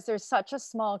it, because there's such a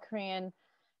small Korean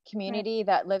community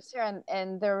that lives here,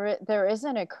 and there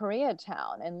isn't a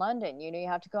Koreatown in London. You know, you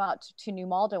have to go out to New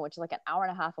Malden, which is like an hour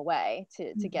and a half away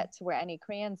to get to where any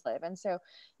Koreans live. And so,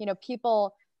 you know,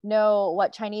 people know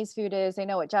what Chinese food is, they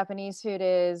know what Japanese food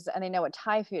is, and they know what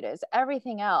Thai food is.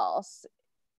 Everything else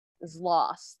is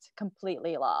lost,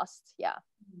 completely lost. Yeah.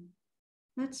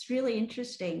 That's really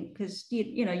interesting, because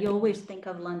you know, you always think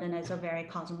of London as a very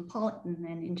cosmopolitan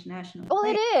and international well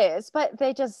place. It is, but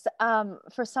they just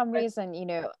for some reason, you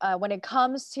know, when it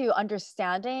comes to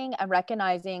understanding and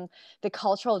recognizing the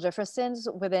cultural differences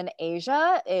within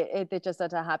Asia, it just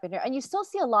doesn't happen here. And you still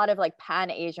see a lot of like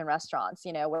pan-Asian restaurants,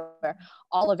 you know, where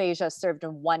all of Asia is served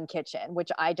in one kitchen,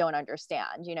 which I don't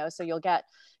understand, you know. So you'll get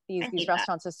these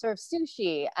restaurants that serve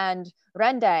sushi and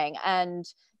rendang and,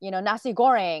 you know, nasi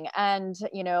goreng and,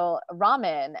 you know,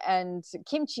 ramen and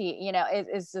kimchi, you know,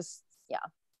 it's just,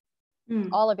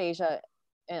 all of Asia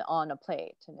on a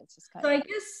plate. And it's just kind of. So I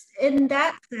guess in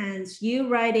that sense, you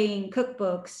writing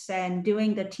cookbooks and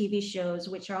doing the TV shows,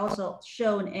 which are also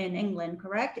shown in England,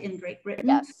 correct? In Great Britain?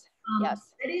 Yes. Yes.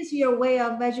 That is your way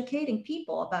of educating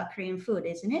people about Korean food,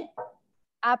 isn't it?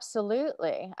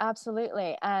 Absolutely.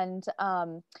 Absolutely. And,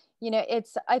 you know,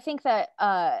 I think that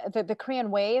the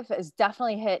Korean wave has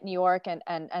definitely hit New York and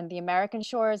the American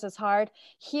shores is hard.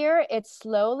 Here, it's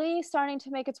slowly starting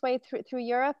to make its way through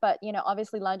Europe, but, you know,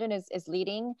 obviously London is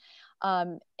leading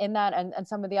in that, and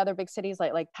some of the other big cities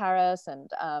like Paris and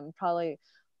probably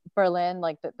Berlin,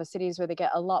 like the cities where they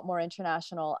get a lot more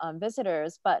international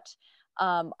visitors. But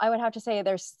I would have to say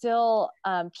there's still,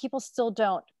 people still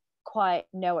don't quite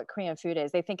know what Korean food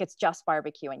is. They think it's just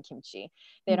barbecue and kimchi.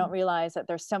 They don't realize that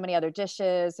there's so many other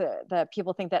dishes, that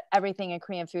people think that everything in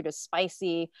Korean food is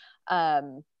spicy.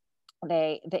 They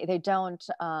don't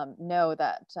know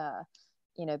that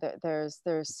you know, there's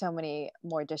so many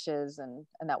more dishes, and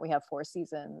that we have 4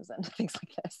 seasons and things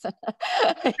like this.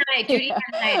 Judy and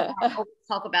I always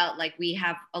talk about like we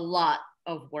have a lot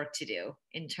of work to do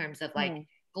in terms of like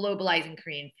globalizing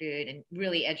Korean food and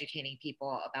really educating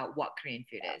people about what Korean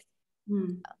food is.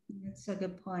 That's a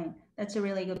good point. That's a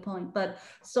really good point. But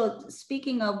so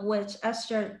speaking of which,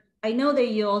 Esther, I know that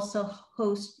you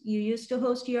used to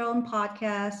host your own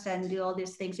podcast and do all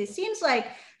these things. It seems like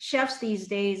chefs these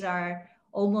days are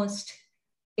almost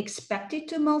expected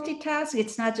to multitask.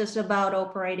 It's not just about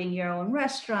operating your own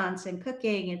restaurants and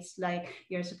cooking. It's like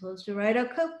you're supposed to write a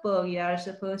cookbook, you are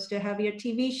supposed to have your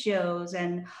TV shows.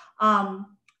 And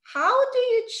how do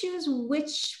you choose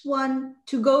which one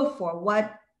to go for?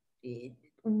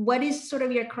 What is sort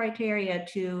of your criteria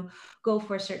to go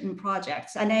for certain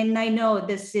projects? And I know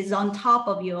this is on top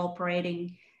of you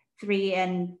operating 3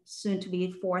 and soon to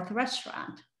be 4th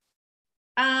restaurant.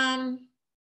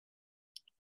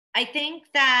 I think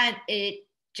that it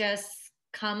just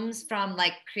comes from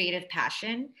like creative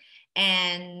passion.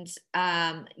 And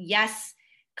yes,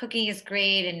 cooking is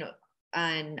great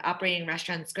and operating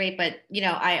restaurants is great, but you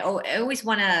know, I always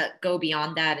want to go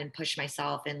beyond that and push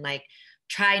myself and like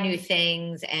try new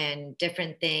things and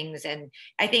different things. And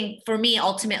I think for me,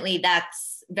 ultimately,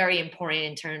 that's very important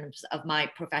in terms of my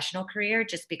professional career,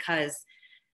 just because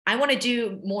I want to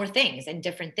do more things and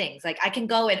different things. Like I can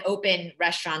go and open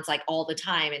restaurants like all the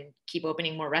time and keep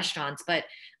opening more restaurants, but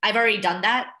I've already done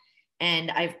that.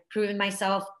 And I've proven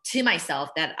to myself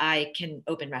that I can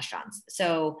open restaurants.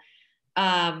 So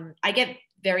I get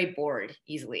very bored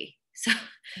easily. So,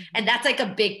 and that's like a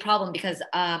big problem because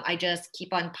I just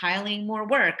keep on piling more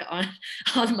work on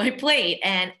my plate.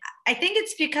 And I think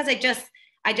it's because I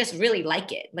just really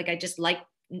like it. Like I just like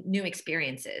new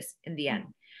experiences in the end.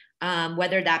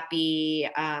 Whether that be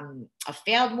a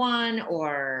failed one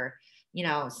or, you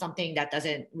know, something that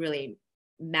doesn't really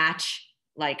match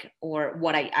like, or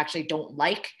what I actually don't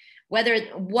like,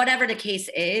 whatever the case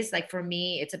is, like for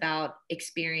me, it's about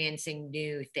experiencing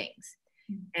new things.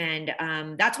 And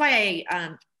that's why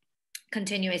I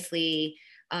continuously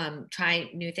try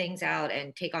new things out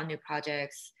and take on new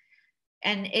projects.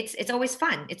 And it's always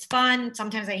fun. It's fun.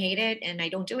 Sometimes I hate it and I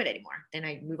don't do it anymore. Then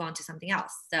I move on to something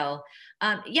else. So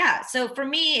yeah, so for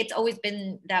me, it's always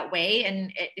been that way.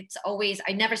 And it's always,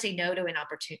 I never say no to an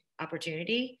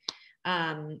opportunity.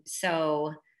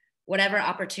 So whatever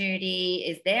opportunity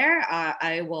is there,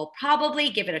 I will probably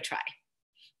give it a try.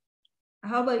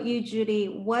 How about you, Judy?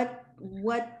 What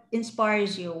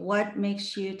inspires you? What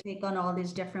makes you take on all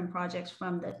these different projects,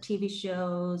 from the TV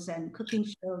shows and cooking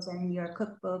shows and your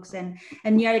cookbooks,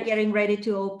 and you're getting ready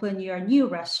to open your new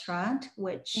restaurant,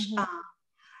 which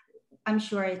I'm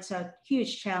sure it's a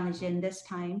huge challenge in this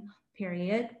time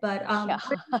period. But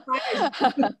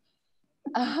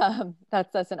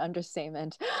that's an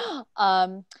understatement.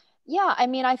 Yeah, I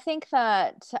mean, I think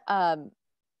that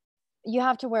you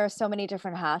have to wear so many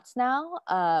different hats now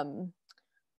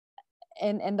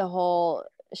in the whole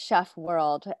chef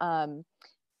world.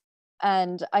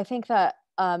 And I think that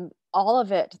all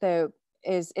of it though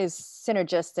is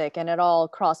synergistic, and it all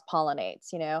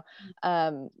cross-pollinates, you know.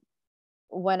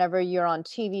 Whenever you're on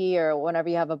TV or whenever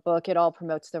you have a book, it all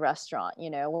promotes the restaurant, you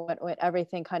know, when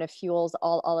everything kind of fuels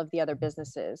all of the other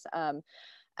businesses.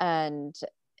 And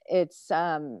it's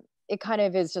it kind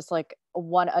of is just like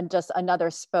just another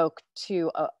spoke to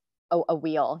a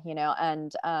wheel, you know.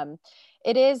 And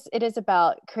it is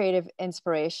about creative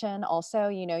inspiration also,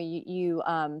 you know. You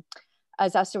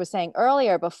as Esther was saying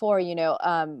earlier before, you know,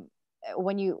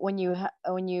 when you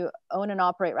own and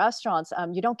operate restaurants,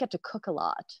 you don't get to cook a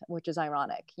lot, which is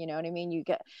ironic, you know what I mean.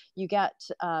 You get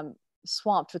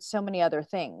swamped with so many other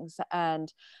things.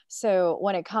 And so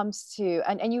when it comes to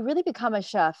and you really become a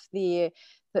chef,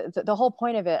 the whole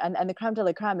point of it, and the creme de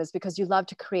la creme, is because you love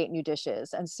to create new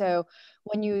dishes. And so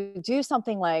when you do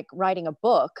something like writing a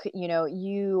book, you know,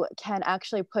 you can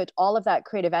actually put all of that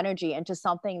creative energy into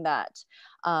something that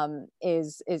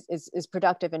is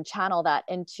productive, and channel that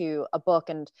into a book.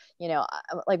 And, you know,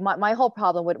 like my whole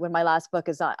problem with my last book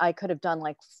is I could have done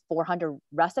like 400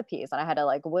 recipes, and I had to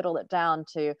like whittle it down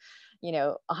to, you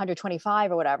know,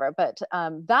 125 or whatever. But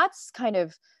that's kind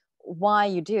of why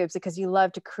you do. It's because you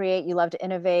love to create, you love to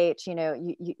innovate, you know.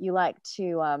 You like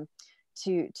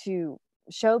to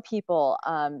show people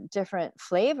different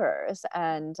flavors.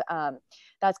 And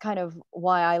that's kind of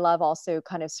why I love also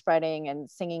kind of spreading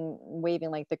and singing, waving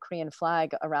like the Korean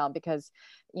flag around, because,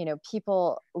 you know,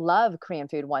 people love Korean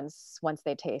food once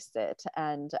they taste it.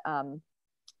 And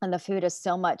and the food is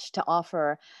so much to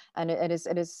offer, and it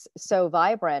is so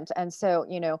vibrant. And so,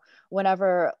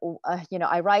 whenever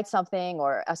I write something,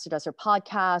 or Esther does her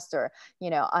podcast, or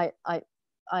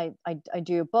I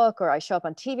do a book, or I show up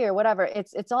on TV or whatever,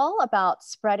 it's all about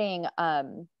spreading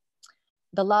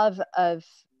the love of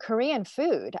Korean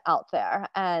food out there.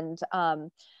 And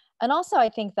also I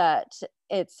think that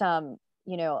it's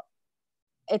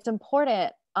it's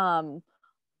important,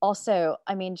 also,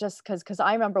 I mean, just because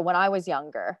I remember when I was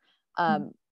younger,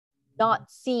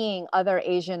 not seeing other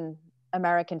Asian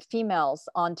American females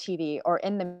on TV or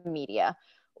in the media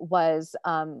was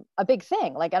a big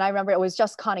thing. Like, and I remember it was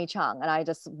just Connie Chung, and I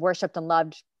just worshipped and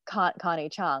loved Connie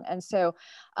Chung. And so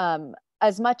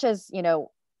as much as,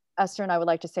 Esther and I would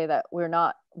like to say that we're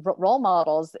not role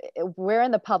models, we're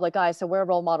in the public eye, so we're a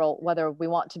role model whether we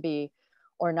want to be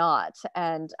or not.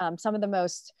 And some of the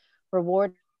most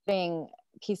rewarding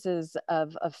pieces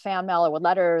of fan mail or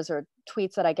letters or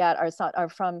tweets that I get are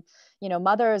from,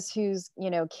 mothers whose,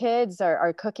 kids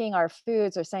are cooking our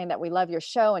foods, or saying that we love your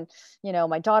show. And,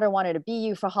 my daughter wanted to be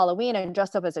you for Halloween and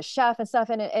dressed up as a chef and stuff.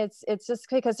 And it's just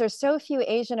because there's so few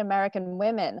Asian American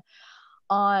women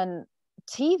on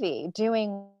TV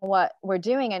doing what we're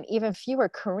doing, and even fewer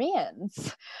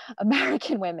Koreans,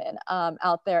 American women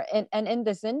out there and in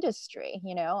this industry,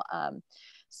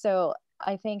 so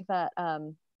I think that,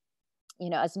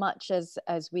 as much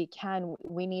as we can,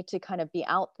 we need to kind of be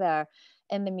out there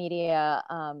in the media,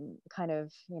 kind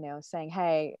of, saying,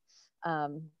 hey,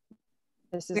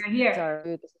 this is our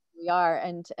food, this is who we are,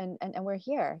 and we're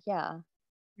here. Yeah.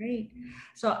 Great.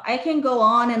 So I can go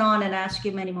on and ask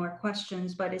you many more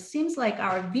questions, but it seems like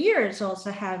our viewers also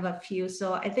have a few.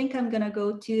 So I think I'm going to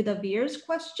go to the viewers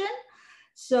question.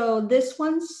 So this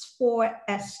one's for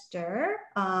Esther.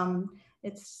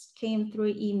 It came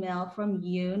through email from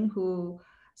Yoon, who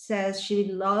says she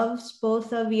loves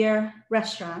both of your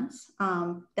restaurants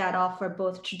that offer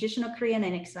both traditional Korean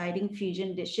and exciting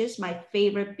fusion dishes. My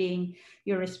favorite being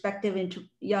your respective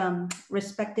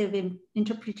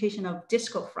interpretation of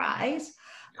disco fries.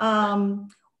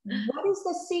 What is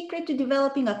the secret to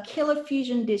developing a killer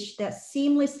fusion dish that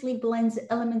seamlessly blends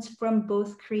elements from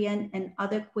both Korean and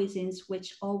other cuisines,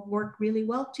 which all work really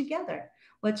well together?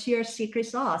 What's your secret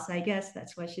sauce? I guess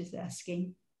that's what she's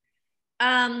asking.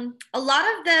 A lot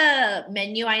of the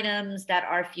menu items that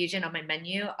are fusion on my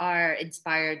menu are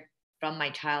inspired from my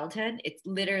childhood. It's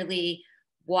literally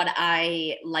what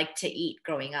I like to eat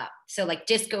growing up. So like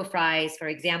disco fries, for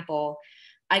example,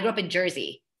 I grew up in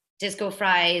Jersey. Disco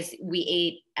fries we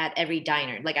ate at every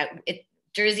diner. Like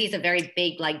Jersey is a very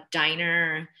big like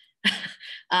diner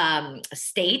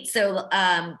state. So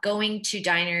going to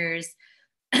diners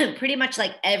pretty much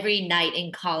like every night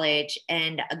in college.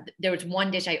 And there was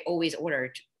one dish I always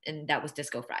ordered, and that was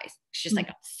disco fries. It's just like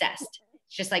obsessed.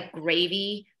 It's just like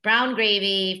gravy, brown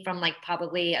gravy from like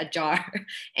probably a jar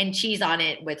and cheese on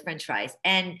it with French fries.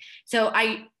 And so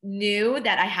I knew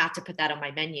that I had to put that on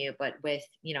my menu, but with,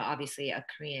 obviously a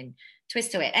Korean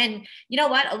twist to it. And you know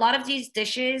what? A lot of these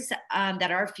dishes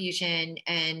that are fusion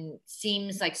and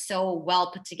seems like so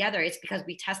well put together, it's because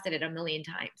we tested it a million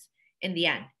times in the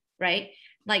end, right?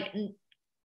 Like,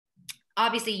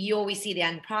 obviously you always see the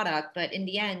end product, but in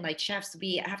the end, like chefs,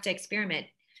 we have to experiment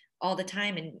all the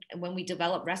time. And when we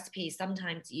develop recipes,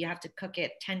 sometimes you have to cook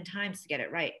it 10 times to get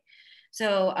it right.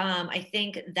 So I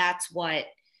think that's what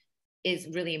is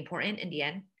really important in the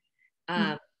end.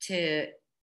 To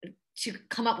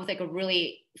come up with like a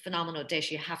really phenomenal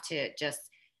dish, you have to just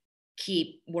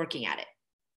keep working at it,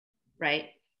 right?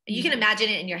 You can imagine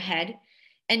it in your head.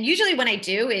 And usually when I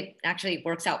do, it actually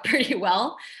works out pretty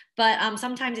well, but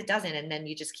sometimes it doesn't. And then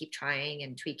you just keep trying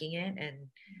and tweaking it. And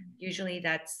usually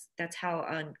that's how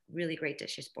a really great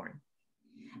dish is born.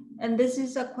 And this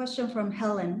is a question from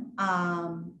Helen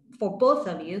for both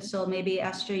of you. So maybe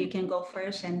Esther, you can go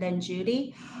first, and then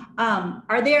Judy.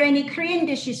 Are there any Korean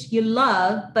dishes you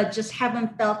love, but just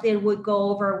haven't felt it would go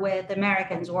over with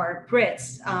Americans or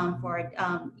Brits, for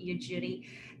you, Judy,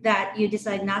 that you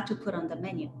decide not to put on the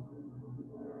menu?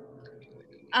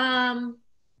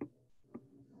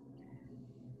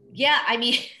 Yeah, I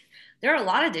mean, there are a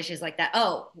lot of dishes like that.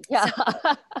 Oh, yeah.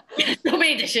 So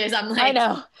many dishes. I'm like, I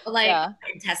know.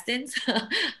 Intestines.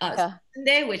 Yeah.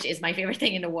 Sundae, which is my favorite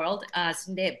thing in the world.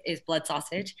 Sundae is blood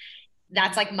sausage.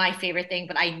 That's like my favorite thing,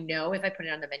 but I know if I put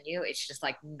it on the menu, it's just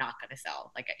like not gonna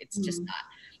sell. Like it's just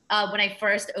not. When I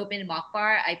first opened Mock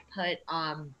Bar, I put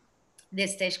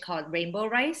this dish called rainbow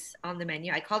rice on the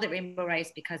menu. I called it rainbow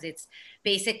rice because it's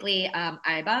basically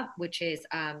alba, which is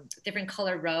different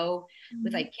color roe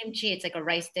with like kimchi. It's like a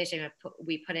rice dish, and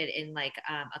we put it in like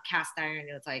a cast iron.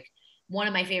 It was like one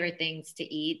of my favorite things to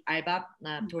eat. Albab,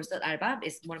 toasted albab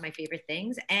is one of my favorite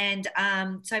things. And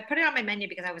so I put it on my menu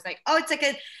because I was like, oh, it's like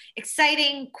an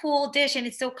exciting, cool dish. And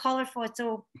it's so colorful. It's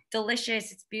so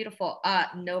delicious. It's beautiful.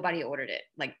 Nobody ordered it,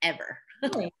 like, ever.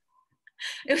 Really?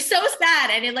 It was so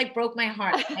sad. And it like broke my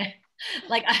heart.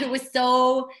 Like, I was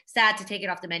so sad to take it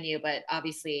off the menu, but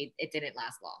obviously it didn't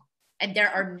last long. And there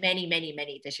are many, many,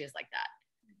 many dishes like that.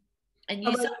 And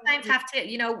you sometimes have to,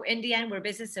 you know, in the end, we're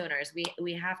business owners.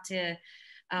 We have to,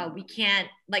 we can't,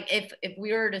 like, if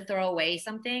we were to throw away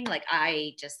something, like,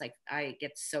 I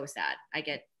get so sad.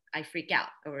 I freak out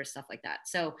over stuff like that.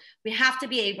 So we have to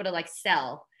be able to like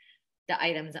sell the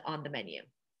items on the menu.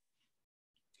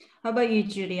 How about you,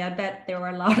 Judy? I bet there were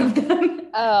a lot of them.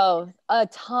 Oh, a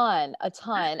ton.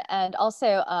 And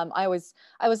also, I was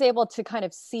able to kind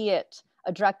of see it,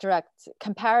 a direct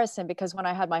comparison, because when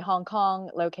I had my Hong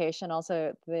Kong location,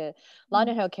 also the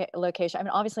London location, I mean,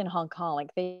 obviously in Hong Kong,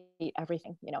 like, they eat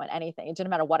everything, you know, and anything. It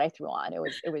didn't matter what I threw on. It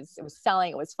was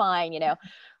selling, it was fine, you know.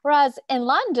 Whereas in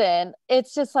London,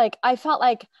 it's just like, I felt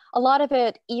like a lot of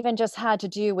it even just had to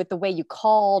do with the way you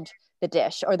called the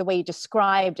dish or the way you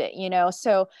described it, you know.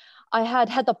 So I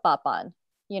had the papan,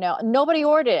 you know, nobody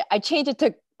ordered it. I changed it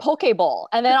to poke bowl,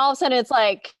 and then all of a sudden it's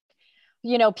like,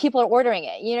 you know, people are ordering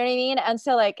it, you know what I mean? And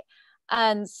so like,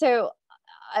 and so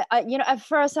I you know, at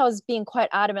first I was being quite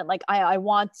adamant, like, I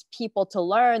want people to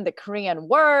learn the Korean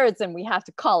words, and we have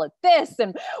to call it this,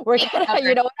 and we're gonna,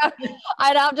 you know,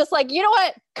 and I'm just like, you know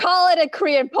what, call it a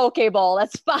Korean poke bowl,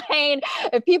 that's fine.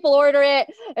 If people order it,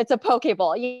 it's a poke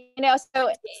bowl, you know. So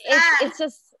it's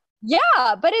just,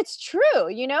 yeah, but it's true,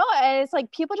 you know. And it's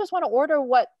like, people just want to order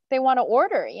what they want to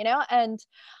order, you know. And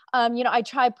you know, I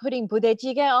tried putting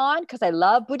budae-jjigae on because I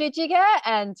love budae-jjigae,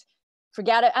 and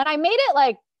forget it. And I made it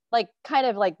like kind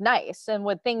of like nice, and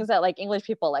with things that like English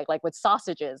people like with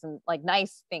sausages and like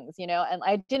nice things, you know. And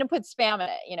I didn't put spam in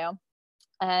it, you know,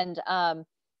 and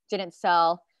didn't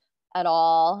sell at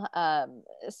all.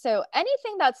 So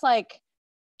anything that's like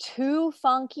too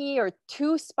funky or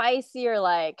too spicy, or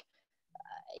like,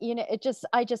 you know, it just,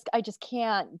 I just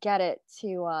can't get it to,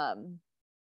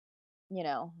 you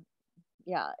know,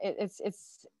 yeah,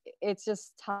 it's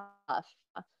just tough.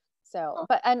 So,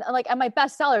 but, and like, and my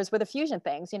best sellers were the fusion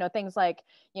things, you know, things like,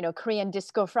 you know, Korean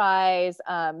disco fries,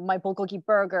 my bulgogi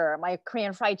burger, my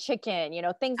Korean fried chicken, you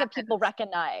know, things that people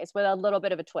recognize with a little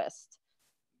bit of a twist.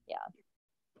 Yeah.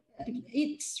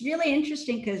 It's really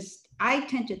interesting because I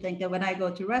tend to think that when I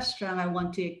go to a restaurant, I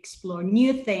want to explore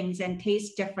new things and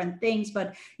taste different things.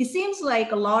 But it seems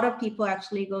like a lot of people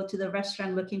actually go to the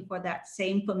restaurant looking for that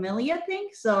same familiar thing.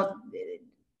 So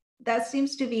that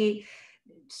seems to be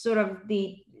sort of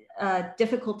the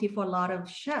difficulty for a lot of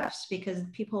chefs, because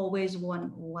people always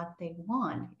want what they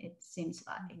want, it seems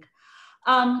like.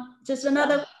 Just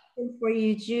another question for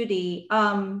you, Judy.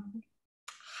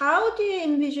 How do you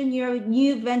envision your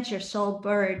new venture,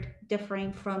 Soulbird,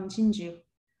 differing from Jinju?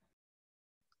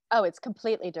 Oh, it's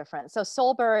completely different. So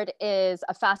Soulbird is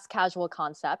a fast casual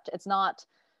concept. It's not,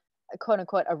 quote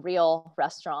unquote, a real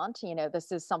restaurant. You know,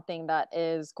 this is something that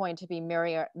is going to be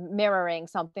mirroring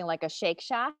something like a Shake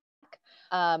Shack.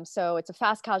 So it's a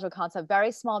fast casual concept,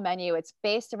 very small menu. It's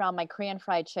based around my Korean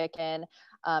fried chicken.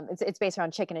 It's based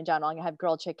around chicken in general. I have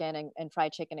grilled chicken and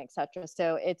fried chicken, etc.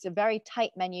 So it's a very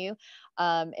tight menu.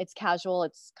 It's casual.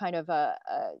 It's kind of a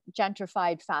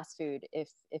gentrified fast food, if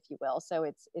you will. So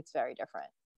it's very different,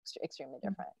 extremely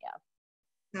different.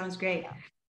 Yeah. Sounds great.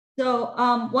 So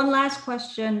one last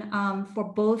question for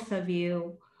both of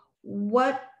you.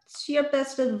 What's your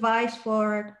best advice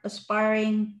for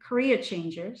aspiring career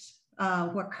changers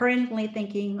who are currently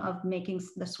thinking of making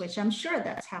the switch? I'm sure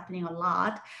that's happening a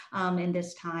lot in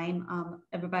this time.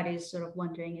 Everybody's sort of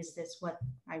wondering, is this what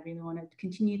I really want to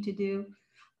continue to do?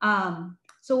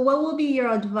 So what will be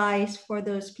your advice for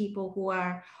those people who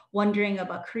are wondering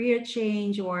about career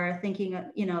change or thinking of,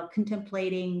 you know,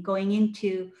 contemplating going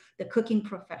into the cooking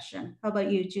profession? How about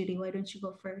you, Judy? Why don't you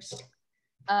go first?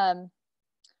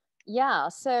 Yeah,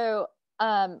 so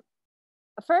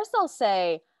first I'll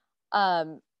say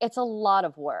it's a lot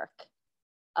of work.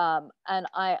 And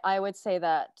I would say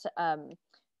that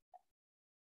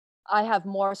I have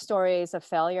more stories of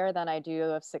failure than I do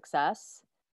of success.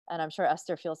 And I'm sure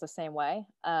Esther feels the same way.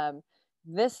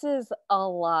 This is a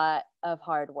lot of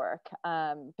hard work,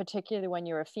 particularly when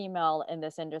you're a female in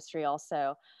this industry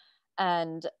also.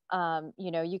 And,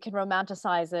 you know, you can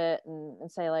romanticize it and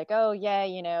say like, oh yeah,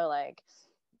 you know, like,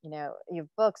 you know, you have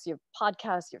books, you have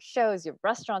podcasts, you have shows, you have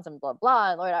restaurants and blah,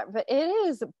 blah, and whatever. But it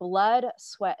is blood,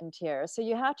 sweat, and tears. So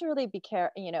you have to really be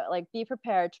you know, like be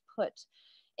prepared to put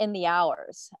in the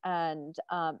hours, and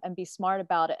be smart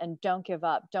about it, and don't give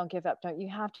up. You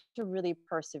have to really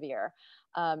persevere.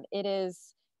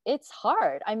 It's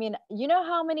hard. I mean, you know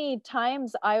how many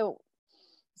times I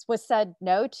was said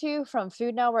no to from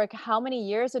Food Network, how many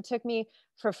years it took me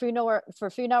for Food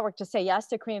Network to say yes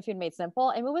to Korean Food Made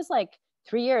Simple. And it was like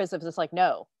 3 years of just like,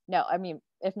 no, I mean,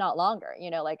 if not longer,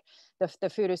 you know, like the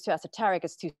food is too esoteric,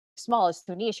 it's too small, it's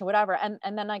too niche, or whatever.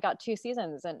 And then I got 2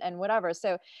 seasons and whatever.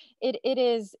 So it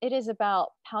is about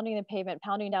pounding the pavement,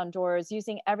 pounding down doors,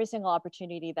 using every single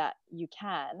opportunity that you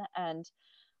can, and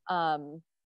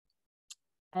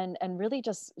really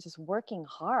just working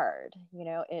hard, you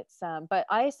know. It's but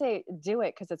I say do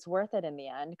it because it's worth it in the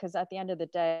end, because at the end of the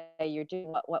day you're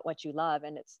doing what you love,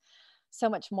 and it's so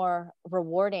much more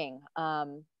rewarding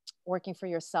working for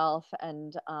yourself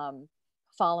and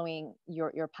following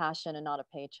your passion and not a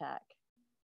paycheck.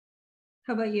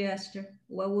 How about you, Esther?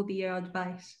 What would be your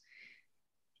advice?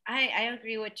 I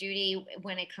agree with Judy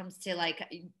when it comes to like,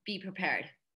 be prepared.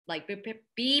 Like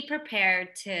be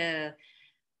prepared to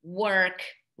work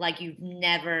like you've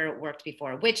never worked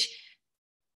before, which,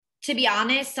 to be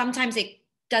honest, sometimes it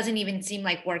doesn't even seem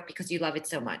like work because you love it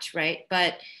so much, right?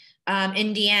 But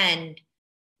in the end,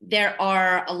 there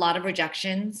are a lot of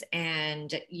rejections,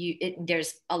 and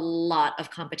there's a lot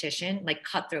of competition, like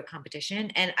cutthroat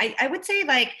competition. And I would say,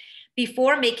 like,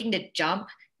 before making the jump,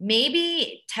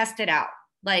 maybe test it out.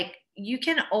 Like, you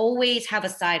can always have a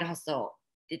side hustle.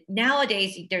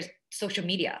 Nowadays, there's social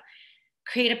media.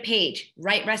 Create a page,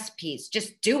 write recipes,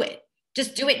 just do it.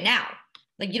 Just do it now.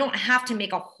 Like, you don't have to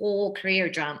make a whole career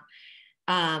jump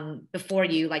before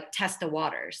you like test the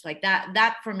waters. Like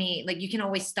that for me, like, you can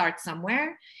always start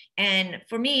somewhere. And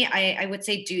for me, I would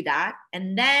say do that.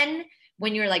 And then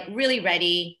when you're like really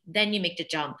ready, then you make the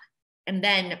jump and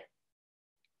then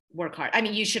work hard. I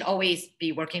mean, you should always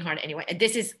be working hard anyway. And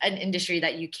this is an industry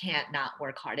that you can't not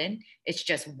work hard in. It's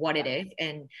just what it is.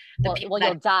 And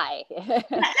you'll die.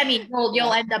 I mean,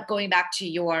 you'll end up going back to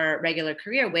your regular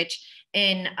career, which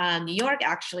in New York,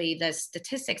 actually, the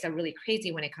statistics are really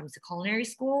crazy when it comes to culinary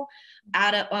school.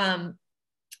 Out of,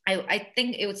 I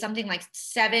think it was something like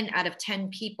 7 out of 10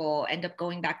 people end up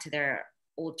going back to their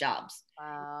old jobs.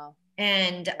 Wow.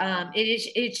 And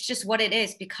it's just what it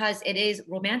is, because it is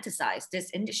romanticized,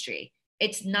 this industry.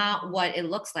 It's not what it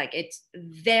looks like. It's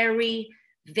very,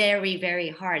 very, very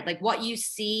hard. Like what you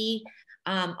see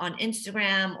on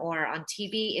Instagram or on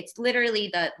TV, it's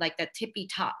literally the tippy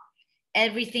top.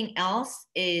 Everything else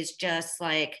is just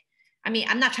like, I mean,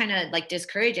 I'm not trying to like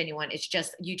discourage anyone. It's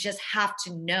just, you just have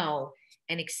to know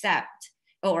and accept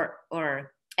or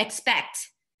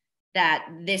expect that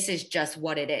this is just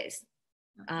what it is.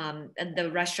 And the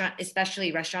restaurant,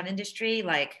 especially restaurant industry,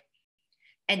 like,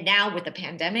 and now with the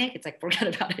pandemic, it's like,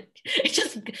 forget about it. It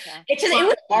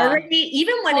was already,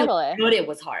 even when it was good, it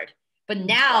was hard. But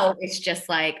now it's just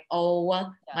like, oh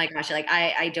my gosh, like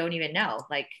I don't even know.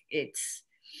 Like it's.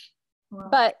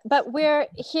 But we're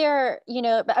here, you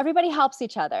know, but everybody helps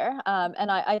each other. And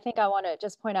I think I want to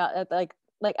just point out that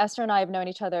like Esther and I have known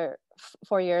each other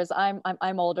 4 years.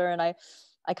 I'm older, and I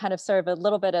kind of serve a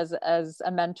little bit as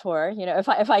a mentor, you know, if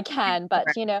I can, but,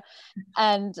 you know,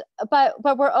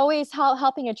 but we're always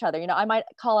helping each other. You know, I might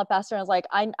call up Esther and I was like,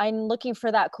 I'm looking for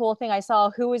that cool thing I saw.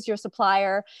 Who is your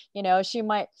supplier? You know, she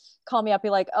might call me up,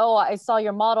 be like, oh, I saw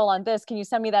your model on this. Can you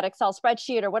send me that Excel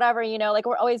spreadsheet or whatever? You know, like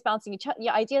we're always bouncing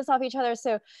ideas off each other.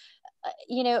 So,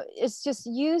 you know, it's just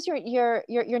use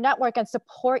your network and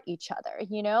support each other,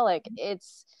 you know, like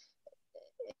it's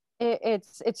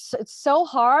so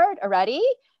hard already.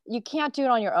 You can't do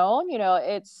it on your own, you know.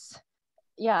 It's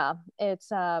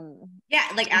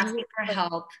like asking for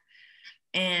help.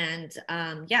 And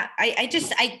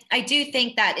I do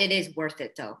think that it is worth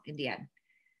it though in the end,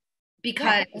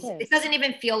 because it doesn't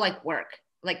even feel like work.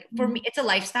 Like for me, it's a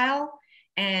lifestyle,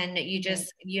 and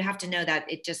you have to know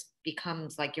that it just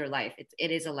becomes like your life.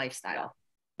 It is a lifestyle.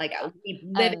 Like we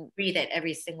live and breathe it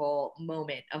every single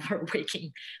moment of our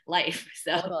waking life.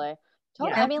 So totally.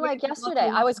 I mean, like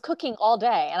yesterday I was cooking all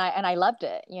day and I loved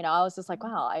it. You know, I was just like,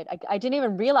 wow, I didn't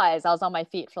even realize I was on my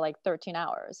feet for like 13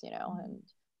 hours, you know. And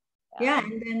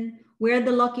and then we're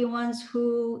the lucky ones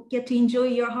who get to enjoy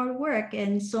your hard work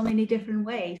in so many different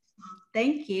ways.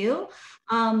 Thank you.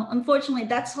 Unfortunately,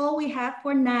 that's all we have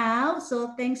for now.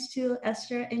 So thanks to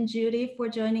Esther and Judy for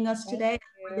joining us today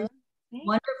for this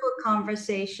wonderful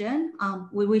conversation.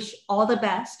 We wish all the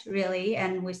best, really,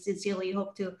 and we sincerely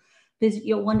hope to visit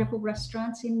your wonderful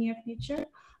restaurants in near future.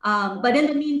 But in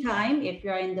the meantime, if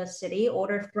you're in the city,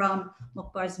 order from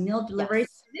Mokbar's Meal Delivery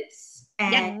Service.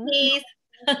 And please.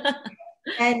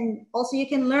 And also you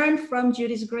can learn from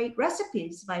Judy's great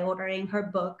recipes by ordering her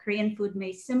book, Korean Food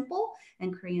Made Simple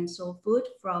and Korean Soul Food,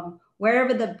 from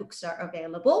wherever the books are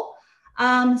available.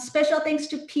 Special thanks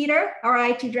to Peter, our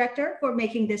IT director, for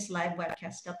making this live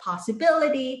webcast a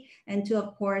possibility, and to,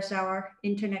 of course, our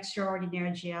intern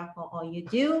extraordinaire, Gia, for all you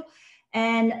do.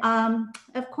 And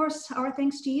of course, our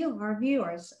thanks to you, our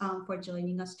viewers, for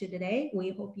joining us today. We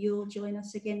hope you'll join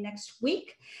us again next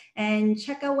week, and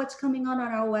check out what's coming on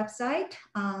our website,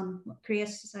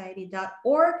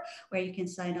 koreasociety.org, where you can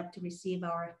sign up to receive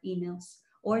our emails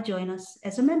or join us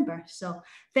as a member. So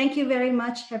thank you very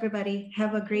much, everybody.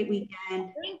 Have a great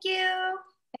weekend. Thank you.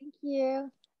 Thank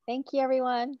you. Thank you,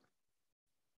 everyone.